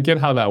 so I get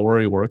how that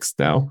worry works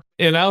now.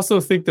 And I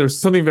also think there's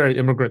something very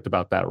immigrant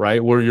about that,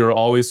 right? Where you're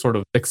always sort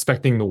of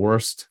expecting the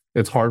worst.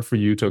 It's hard for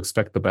you to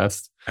expect the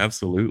best.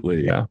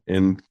 Absolutely. Yeah.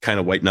 And kind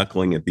of white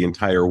knuckling it the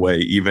entire way,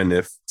 even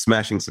if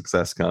smashing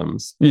success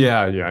comes.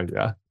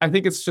 Yeah. I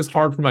think it's just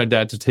hard for my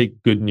dad to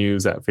take good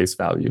news at face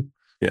value.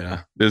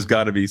 Yeah. There's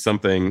got to be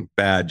something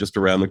bad just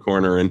around the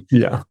corner. And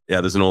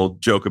there's an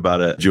old joke about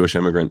a Jewish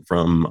immigrant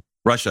from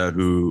Russia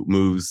who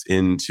moves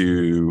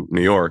into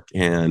New York,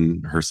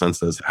 and her son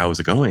says, "How is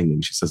it going?"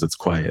 And she says, "It's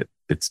quiet.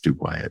 It's too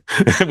quiet,"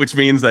 which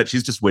means that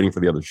she's just waiting for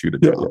the other shoe to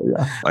drop.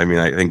 Yeah. I mean,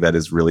 I think that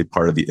is really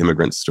part of the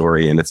immigrant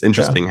story. And it's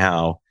interesting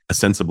how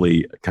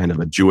ostensibly kind of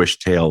a Jewish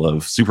tale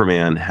of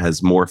Superman has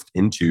morphed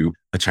into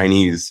a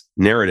Chinese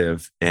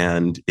narrative.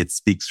 And it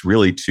speaks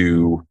really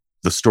to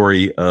the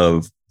story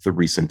of the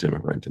recent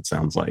immigrant, it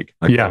sounds like.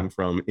 Going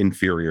from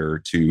inferior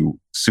to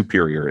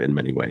superior in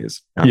many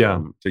ways.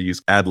 To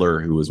use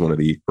Adler, who was one of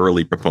the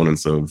early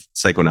proponents of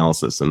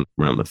psychoanalysis and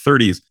around the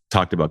 30s,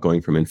 talked about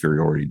going from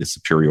inferiority to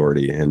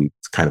superiority, and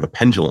it's kind of a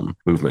pendulum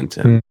movement.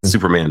 And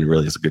Superman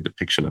really is a good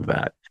depiction of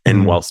that.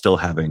 And while still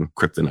having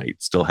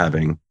kryptonite, still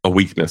having a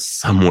weakness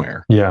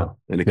somewhere, an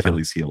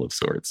Achilles heel of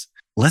sorts.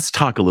 Let's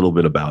talk a little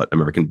bit about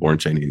American Born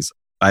Chinese.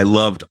 I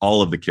loved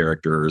all of the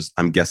characters.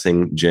 I'm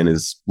guessing Jin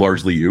is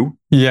largely you.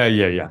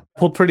 Yeah.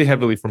 Pulled pretty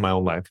heavily from my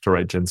own life to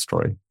write Jin's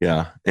story.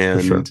 Yeah.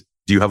 And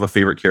do you have a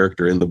favorite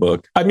character in the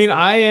book? I mean,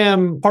 I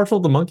am partial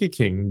to Monkey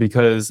King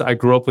because I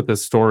grew up with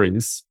his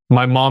stories.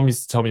 My mom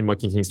used to tell me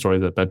Monkey King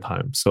stories at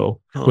bedtime.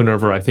 So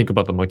whenever I think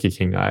about the Monkey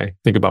King, I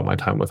think about my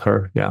time with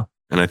her. Yeah.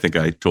 And I think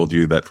I told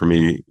you that for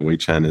me, Wei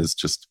Chen is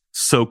just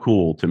so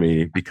cool to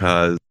me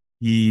because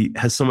he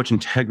has so much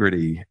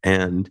integrity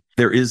and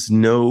there is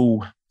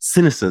no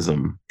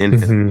cynicism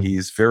in him.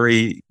 He's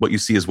very, what you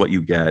see is what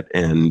you get,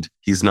 and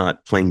he's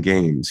not playing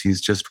games. He's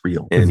just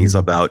real, and he's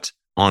about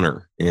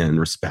honor and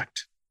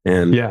respect.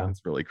 And it's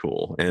really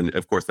cool. And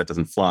of course, that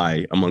doesn't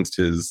fly amongst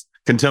his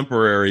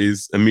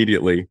contemporaries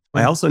immediately.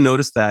 I also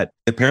noticed that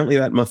apparently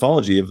that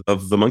mythology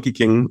of the Monkey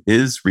King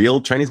is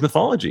real Chinese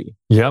mythology.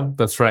 Yeah,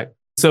 that's right.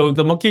 So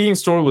the Monkey King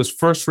story was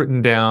first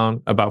written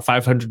down about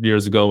 500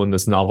 years ago in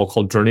this novel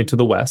called Journey to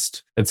the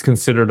West. It's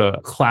considered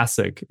a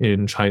classic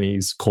in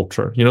Chinese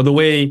culture. You know, the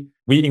way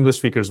we English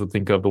speakers would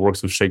think of the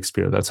works of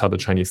Shakespeare, that's how the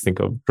Chinese think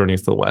of Journey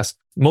to the West.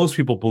 Most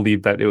people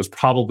believe that it was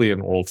probably an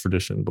oral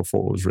tradition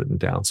before it was written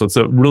down. So it's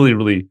a really,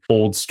 really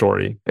old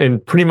story.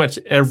 And pretty much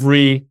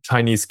every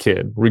Chinese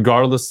kid,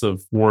 regardless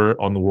of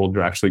where on the world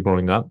you're actually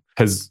growing up,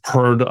 has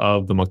heard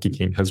of the Monkey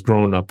King, has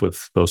grown up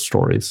with those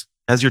stories.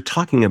 As you're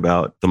talking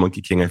about the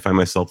Monkey King, I find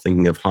myself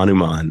thinking of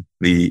Hanuman,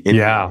 the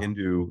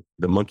Hindu,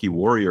 the monkey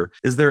warrior.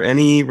 Is there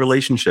any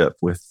relationship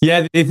with?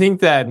 Yeah, they think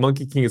that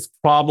Monkey King is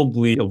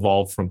probably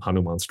evolved from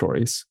Hanuman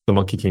stories. The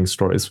Monkey King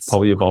stories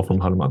probably evolved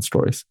from Hanuman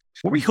stories.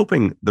 What were you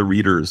hoping the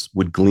readers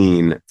would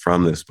glean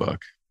from this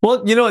book?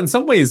 Well, you know, in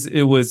some ways,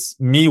 it was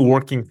me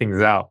working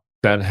things out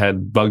that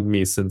had bugged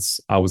me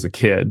since I was a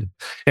kid.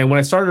 And when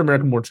I started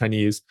American Born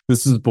Chinese,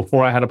 this is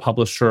before I had a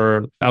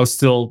publisher. I was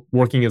still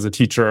working as a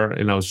teacher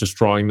and I was just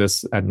drawing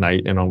this at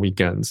night and on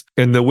weekends.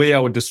 And the way I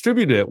would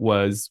distribute it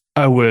was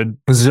I would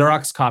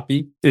Xerox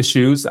copy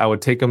issues. I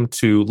would take them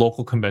to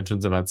local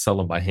conventions and I'd sell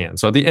them by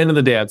hand. So at the end of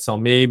the day, I'd sell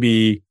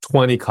maybe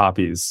 20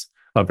 copies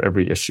of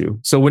every issue.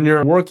 So when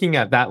you're working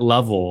at that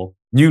level,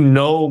 you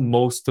know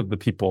most of the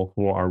people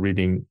who are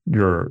reading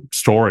your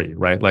story,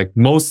 right? Like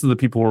most of the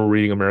people who were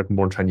reading American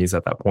Born Chinese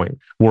at that point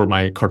were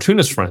my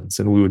cartoonist friends,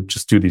 and we would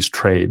just do these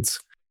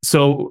trades.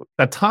 So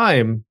at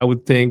time, I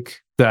would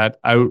think that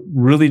I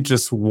really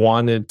just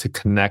wanted to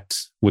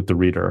connect with the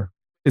reader.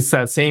 It's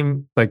that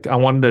same, like I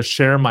wanted to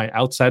share my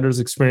outsider's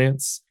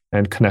experience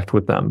and connect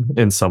with them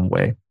in some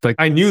way. Like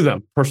I knew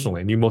them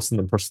personally, I knew most of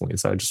them personally.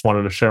 So I just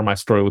wanted to share my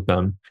story with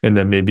them and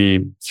then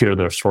maybe hear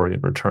their story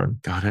in return.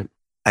 Got it.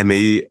 I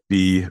may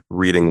be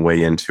reading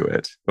way into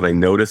it, but I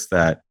noticed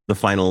that the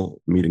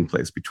final meeting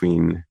place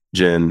between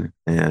Jin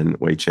and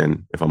Wei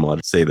Chin, if I'm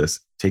allowed to say this,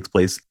 takes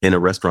place in a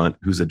restaurant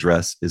whose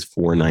address is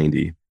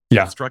 490.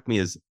 Yeah. It struck me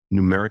as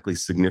numerically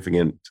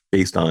significant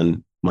based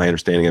on my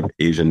understanding of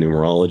Asian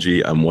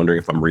numerology. I'm wondering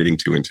if I'm reading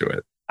too into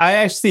it. I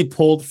actually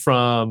pulled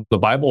from the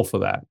Bible for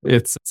that.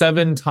 It's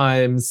 7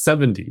 times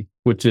 70,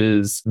 which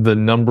is the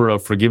number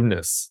of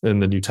forgiveness in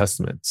the New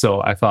Testament.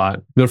 So I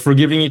thought they're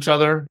forgiving each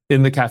other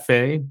in the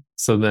cafe.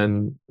 So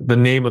then the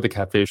name of the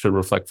cafe should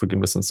reflect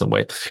forgiveness in some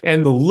way.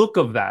 And the look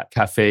of that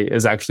cafe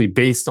is actually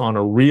based on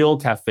a real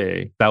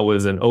cafe that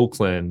was in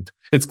Oakland.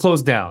 It's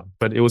closed down,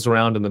 but it was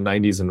around in the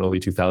 90s and early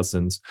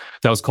 2000s.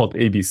 That was called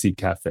ABC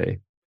Cafe.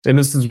 And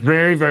this is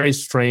very, very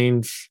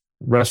strange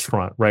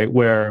restaurant, right?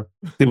 Where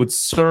they would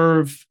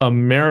serve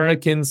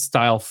American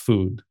style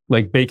food,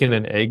 like bacon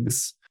and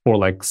eggs, or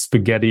like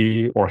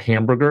spaghetti or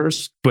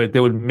hamburgers, but they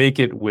would make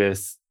it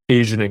with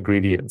Asian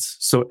ingredients.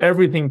 So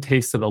everything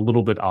tasted a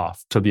little bit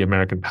off to the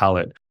American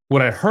palate.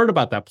 What I heard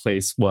about that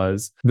place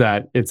was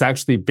that it's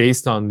actually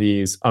based on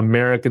these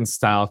American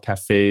style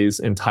cafes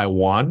in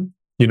Taiwan,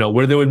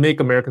 where they would make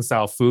American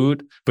style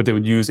food, but they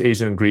would use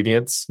Asian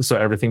ingredients. So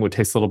everything would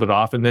taste a little bit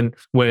off. And then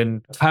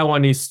when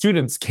Taiwanese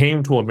students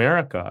came to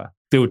America,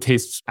 they would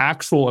taste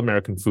actual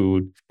American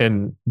food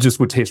and just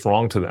would taste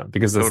wrong to them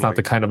because that's not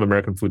the kind of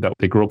American food that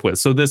they grew up with.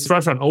 So this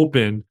restaurant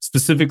opened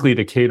specifically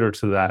to cater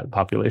to that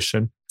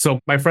population. So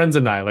my friends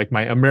and I, like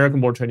my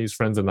American-born Chinese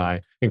friends and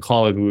I, in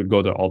college, we would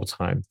go there all the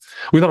time.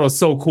 We thought it was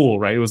so cool,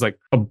 right? It was like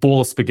a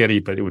bowl of spaghetti,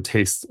 but it would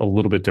taste a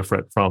little bit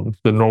different from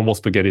the normal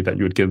spaghetti that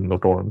you would get in the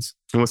dorms.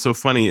 And what's so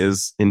funny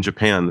is in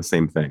Japan, the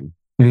same thing.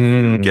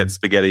 Get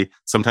spaghetti.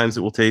 Sometimes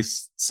it will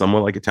taste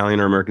somewhat like Italian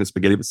or American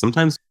spaghetti, but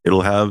sometimes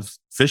it'll have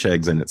fish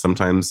eggs in it.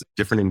 Sometimes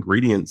different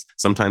ingredients,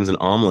 sometimes an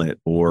omelet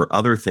or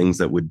other things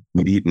that we'd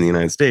eat in the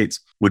United States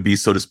would be,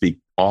 so to speak,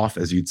 off,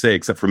 as you'd say.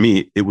 Except for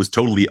me, it was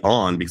totally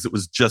on because it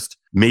was just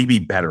maybe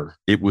better.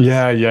 It was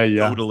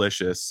so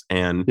delicious.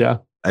 And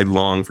I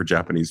long for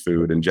Japanese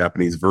food and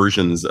Japanese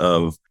versions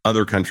of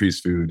other countries'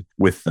 food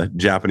with a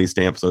Japanese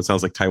stamp. So it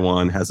sounds like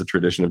Taiwan has a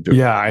tradition of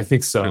doing I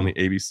think so. On the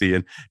ABC.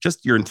 And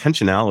just your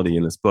intentionality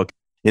in this book.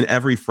 In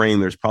every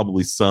frame, there's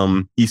probably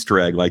some Easter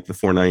egg, like the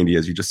 490,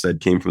 as you just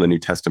said, came from the New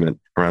Testament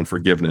around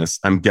forgiveness.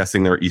 I'm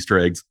guessing there are Easter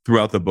eggs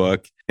throughout the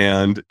book.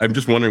 And I'm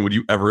just wondering, would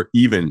you ever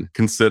even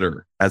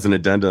consider, as an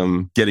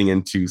addendum, getting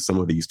into some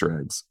of the Easter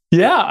eggs?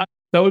 Yeah,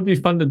 that would be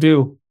fun to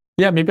do.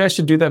 Yeah, maybe I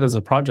should do that as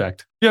a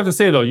project. You have to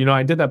say, though,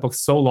 I did that book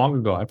so long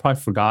ago, I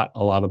probably forgot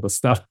a lot of the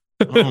stuff.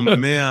 Oh,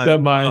 man. that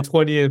my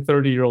 20 and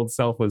 30-year-old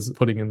self was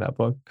putting in that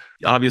book.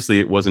 Obviously,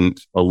 it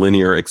wasn't a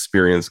linear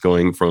experience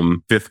going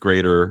from fifth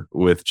grader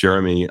with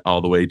Jeremy all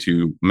the way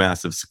to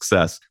massive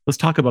success. Let's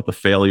talk about the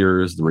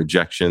failures, the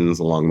rejections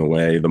along the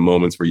way, the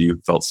moments where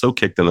you felt so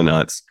kicked in the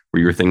nuts,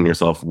 where you were thinking to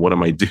yourself, what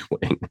am I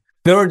doing?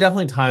 There were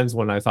definitely times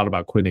when I thought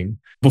about quitting.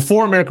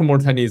 Before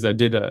American-Born Chinese, I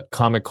did a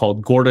comic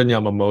called Gordon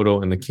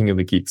Yamamoto and the King of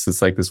the Geeks.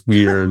 It's like this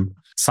weird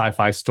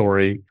sci-fi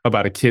story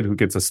about a kid who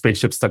gets a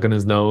spaceship stuck in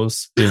his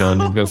nose,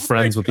 and he becomes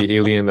friends with the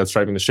alien that's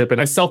driving the ship.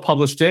 And I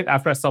self-published it.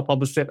 After I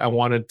self-published it, I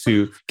wanted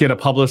to get a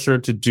publisher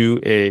to do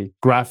a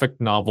graphic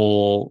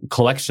novel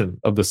collection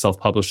of the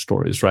self-published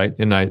stories, right?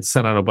 And I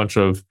sent out a bunch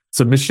of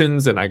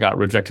submissions and I got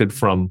rejected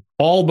from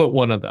all but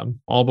one of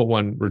them. All but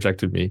one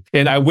rejected me.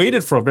 And I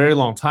waited for a very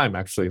long time,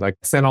 actually. Like,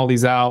 sent all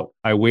these out.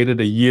 I waited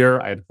a year.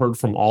 I had heard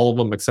from all of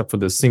them except for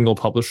this single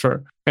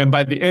publisher. And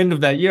by the end of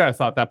that year, I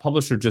thought that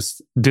publisher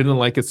just didn't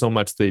like it so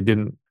much they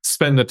didn't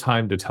spend the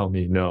time to tell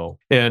me no.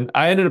 And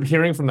I ended up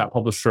hearing from that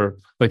publisher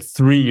like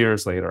 3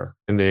 years later,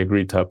 and they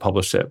agreed to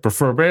publish it. But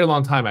for a very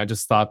long time, I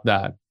just thought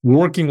that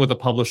working with a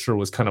publisher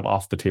was kind of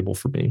off the table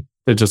for me.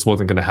 It just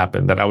wasn't going to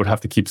happen, that I would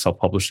have to keep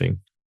self-publishing.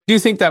 Do you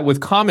think that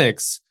with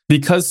comics,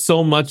 because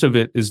so much of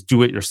it is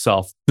do it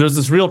yourself, there's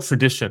this real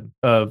tradition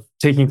of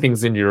taking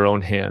things into your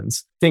own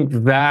hands? I think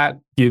that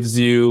gives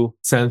you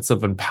a sense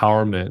of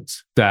empowerment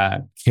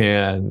that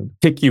can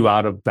kick you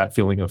out of that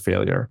feeling of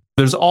failure.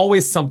 There's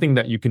always something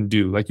that you can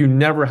do. Like, you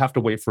never have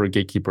to wait for a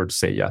gatekeeper to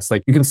say yes.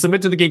 Like, you can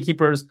submit to the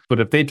gatekeepers, but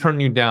if they turn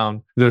you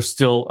down, there's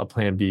still a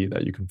plan B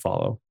that you can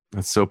follow.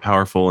 That's so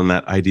powerful. And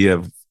that idea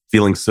of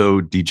feeling so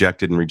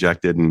dejected and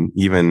rejected, and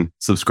even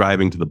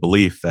subscribing to the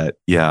belief that,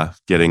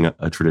 getting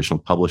a traditional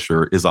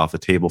publisher is off the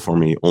table for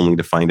me, only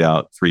to find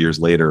out 3 years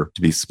later,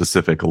 to be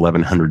specific,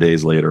 1,100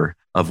 days later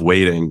of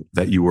waiting,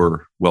 that you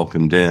were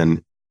welcomed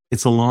in.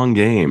 It's a long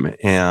game.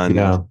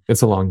 And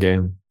it's a long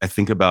game. I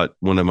think about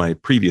one of my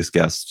previous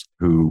guests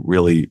who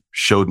really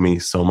showed me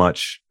so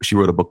much. She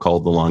wrote a book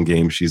called The Long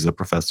Game. She's a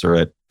professor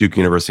at Duke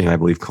University and I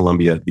believe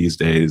Columbia these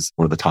days,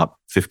 one of the top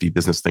 50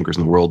 business thinkers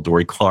in the world,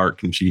 Dory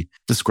Clark. And she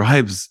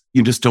describes,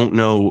 you just don't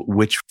know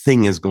which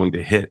thing is going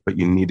to hit, but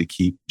you need to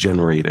keep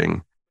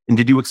generating. And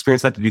did you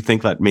experience that? Did you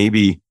think that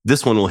maybe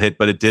this one will hit,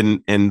 but it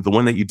didn't, and the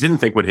one that you didn't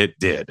think would hit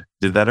did?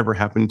 Did that ever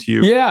happen to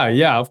you?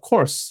 Yeah, of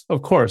course.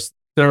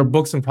 There are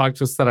books and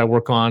projects that I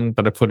work on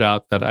that I put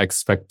out that I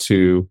expect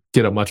to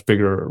get a much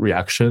bigger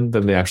reaction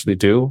than they actually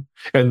do.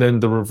 And then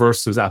the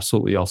reverse is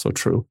absolutely also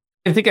true.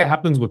 I think it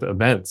happens with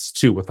events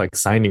too, with like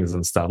signings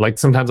and stuff. Like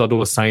sometimes I'll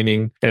do a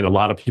signing and a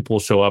lot of people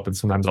show up, and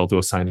sometimes I'll do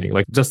a signing.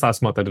 Like just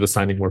last month, I did a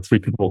signing where 3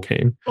 people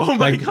came. Oh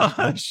my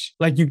gosh.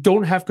 Like you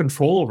don't have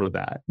control over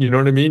that. You know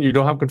what I mean? You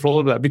don't have control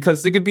over that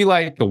because it could be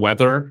like the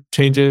weather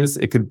changes.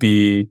 It could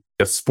be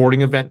a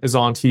sporting event is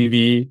on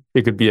TV.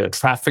 It could be a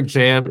traffic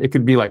jam. It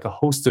could be like a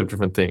host of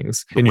different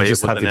things. And you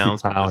just have to keep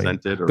plowing.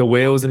 The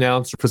way it was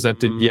announced or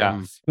presented. Yeah.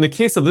 In the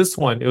case of this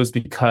one, it was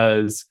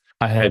because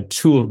I had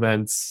 2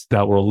 events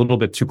that were a little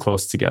bit too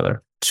close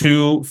together,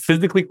 too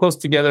physically close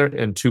together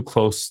and too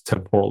close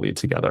temporally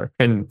together.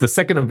 And the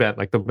second event,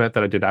 like the event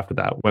that I did after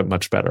that, went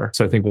much better.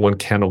 So I think one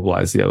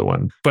cannibalized the other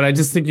one. But I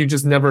just think you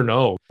just never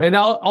know. And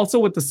also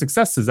with the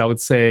successes, I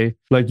would say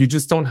like you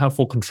just don't have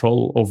full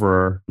control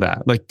over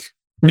that. Like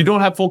you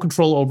don't have full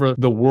control over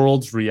the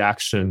world's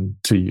reaction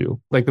to you.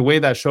 Like the way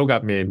that show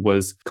got made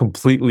was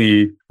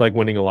completely like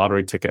winning a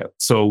lottery ticket.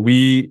 So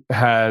we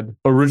had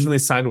originally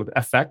signed with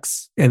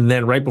FX, and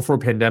then right before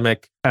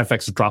pandemic,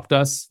 FX dropped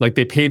us. Like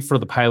they paid for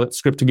the pilot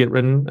script to get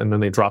written, and then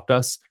they dropped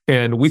us.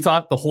 And we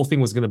thought the whole thing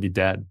was going to be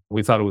dead.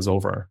 We thought it was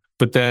over.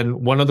 But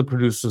then one of the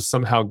producers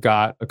somehow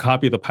got a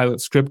copy of the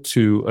pilot script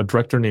to a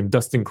director named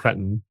Dustin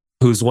Cretton,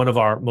 who's one of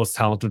our most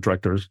talented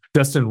directors.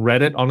 Dustin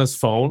read it on his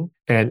phone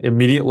and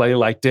immediately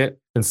liked it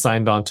and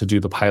signed on to do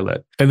the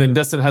pilot. And then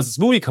Dustin has this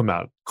movie come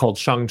out called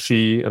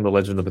Shang-Chi and the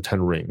Legend of the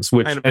Ten Rings,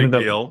 which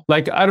ended up,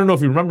 like, I don't know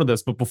if you remember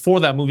this, but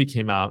before that movie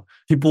came out,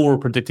 people were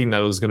predicting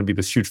that it was going to be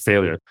this huge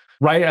failure.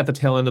 Right at the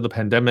tail end of the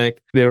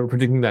pandemic, they were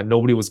predicting that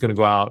nobody was going to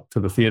go out to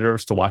the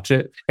theaters to watch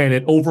it. And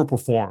it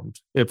overperformed.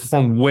 It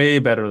performed way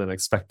better than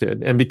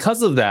expected. And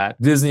because of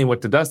that, Disney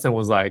went to Dustin and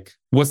was like,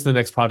 what's the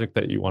next project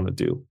that you want to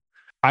do?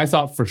 I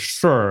thought for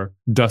sure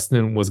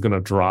Dustin was going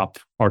to drop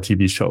our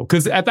TV show.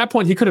 Because at that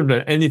point, he could have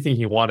done anything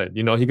he wanted.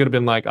 You know, he could have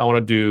been like, I want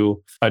to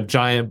do a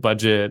giant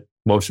budget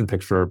motion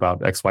picture about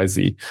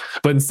XYZ.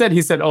 But instead,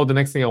 he said, oh, the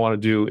next thing I want to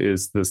do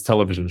is this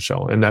television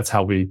show. And that's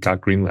how we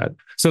got greenlit.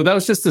 So that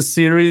was just a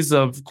series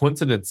of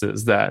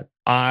coincidences that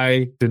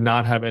I did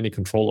not have any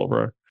control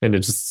over. And it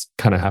just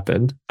kind of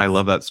happened. I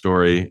love that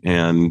story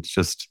and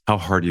just how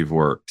hard you've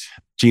worked.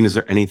 Gene, is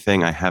there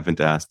anything I haven't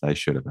asked I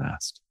should have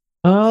asked?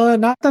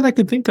 Not that I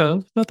could think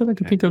of.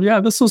 Yeah,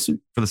 this was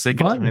for the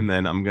sake of time.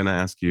 Then I'm going to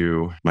ask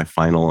you my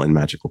final and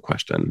magical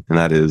question. And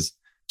that is,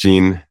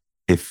 Gene,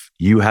 if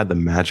you had the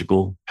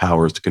magical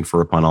powers to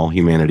confer upon all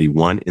humanity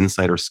one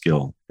insight or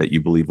skill that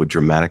you believe would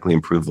dramatically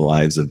improve the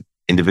lives of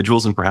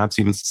individuals and perhaps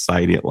even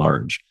society at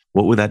large,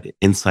 what would that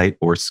insight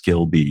or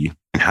skill be?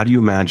 And how do you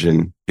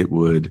imagine it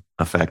would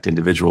affect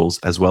individuals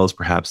as well as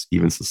perhaps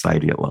even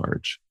society at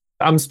large?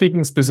 I'm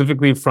speaking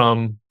specifically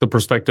from the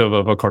perspective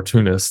of a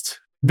cartoonist.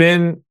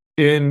 Been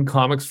in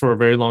comics for a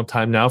very long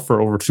time now,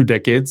 for over 2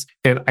 decades.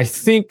 And I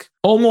think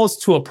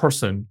almost to a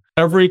person,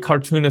 every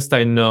cartoonist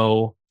I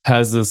know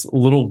has this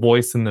little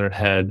voice in their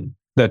head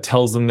that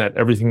tells them that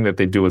everything that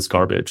they do is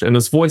garbage. And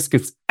this voice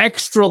gets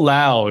extra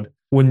loud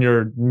when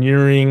you're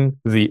nearing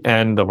the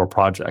end of a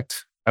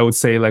project. I would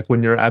say like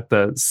when you're at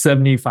the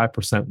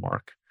 75%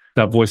 mark,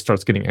 that voice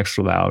starts getting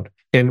extra loud.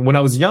 And when I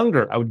was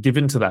younger, I would give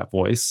in to that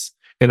voice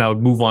and I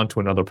would move on to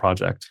another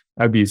project.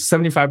 I'd be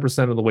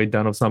 75% of the way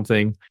done of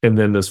something. And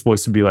then this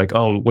voice would be like,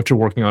 oh, what you're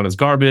working on is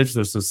garbage.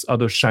 There's this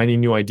other shiny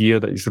new idea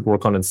that you should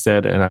work on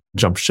instead. And I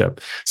jump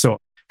ship. So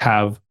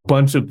have a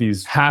bunch of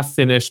these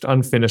half-finished,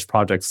 unfinished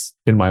projects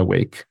in my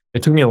wake.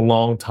 It took me a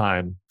long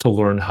time to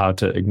learn how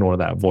to ignore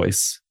that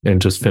voice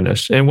and just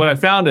finish. And what I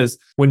found is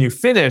when you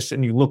finish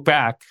and you look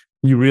back,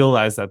 you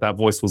realize that that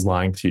voice was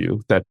lying to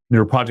you, that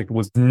your project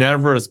was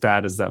never as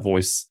bad as that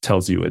voice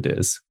tells you it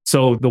is.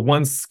 So the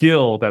one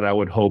skill that I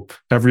would hope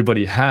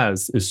everybody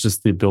has is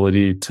just the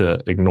ability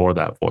to ignore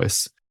that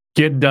voice.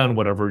 Get done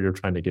whatever you're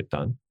trying to get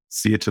done.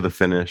 See it to the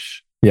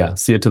finish. Yeah,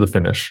 see it to the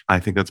finish. I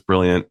think that's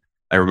brilliant.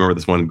 I remember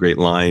this one great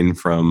line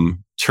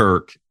from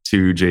Turk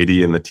to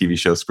JD in the TV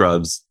show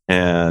Scrubs.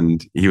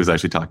 And he was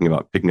actually talking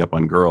about picking up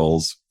on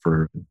girls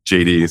for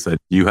JD. He said,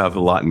 you have a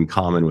lot in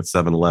common with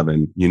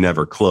 7-Eleven. You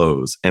never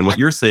close. And what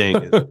you're saying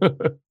is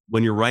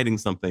when you're writing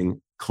something,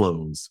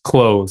 close.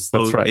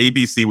 That's right.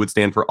 ABC would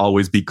stand for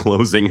always be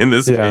closing in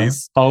this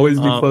case. Always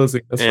be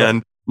closing. That's and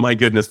right. My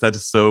goodness, that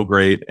is so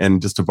great.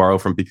 And just to borrow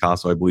from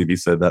Picasso, I believe he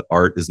said that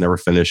art is never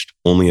finished,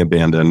 only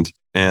abandoned.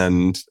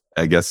 And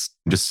I guess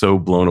I'm just so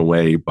blown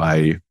away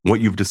by what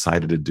you've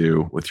decided to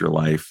do with your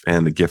life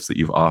and the gifts that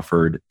you've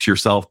offered to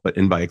yourself, but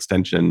in by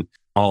extension,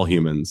 all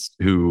humans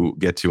who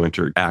get to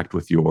interact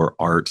with your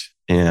art.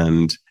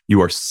 And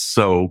you are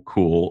so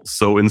cool,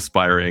 so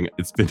inspiring.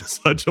 It's been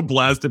such a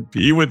blast to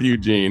be with you,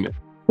 Gene.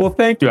 Well,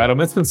 thank you, Adam.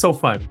 It's been so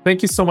fun.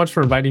 Thank you so much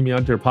for inviting me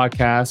onto your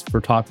podcast, for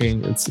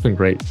talking. It's been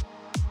great.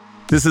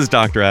 This is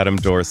Dr. Adam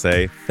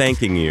Dorsey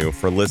thanking you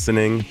for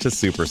listening to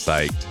Super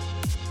Psyched.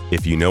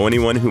 If you know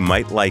anyone who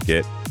might like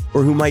it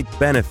or who might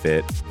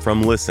benefit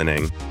from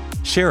listening,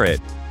 share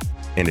it.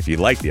 And if you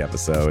like the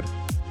episode,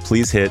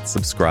 please hit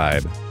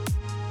subscribe.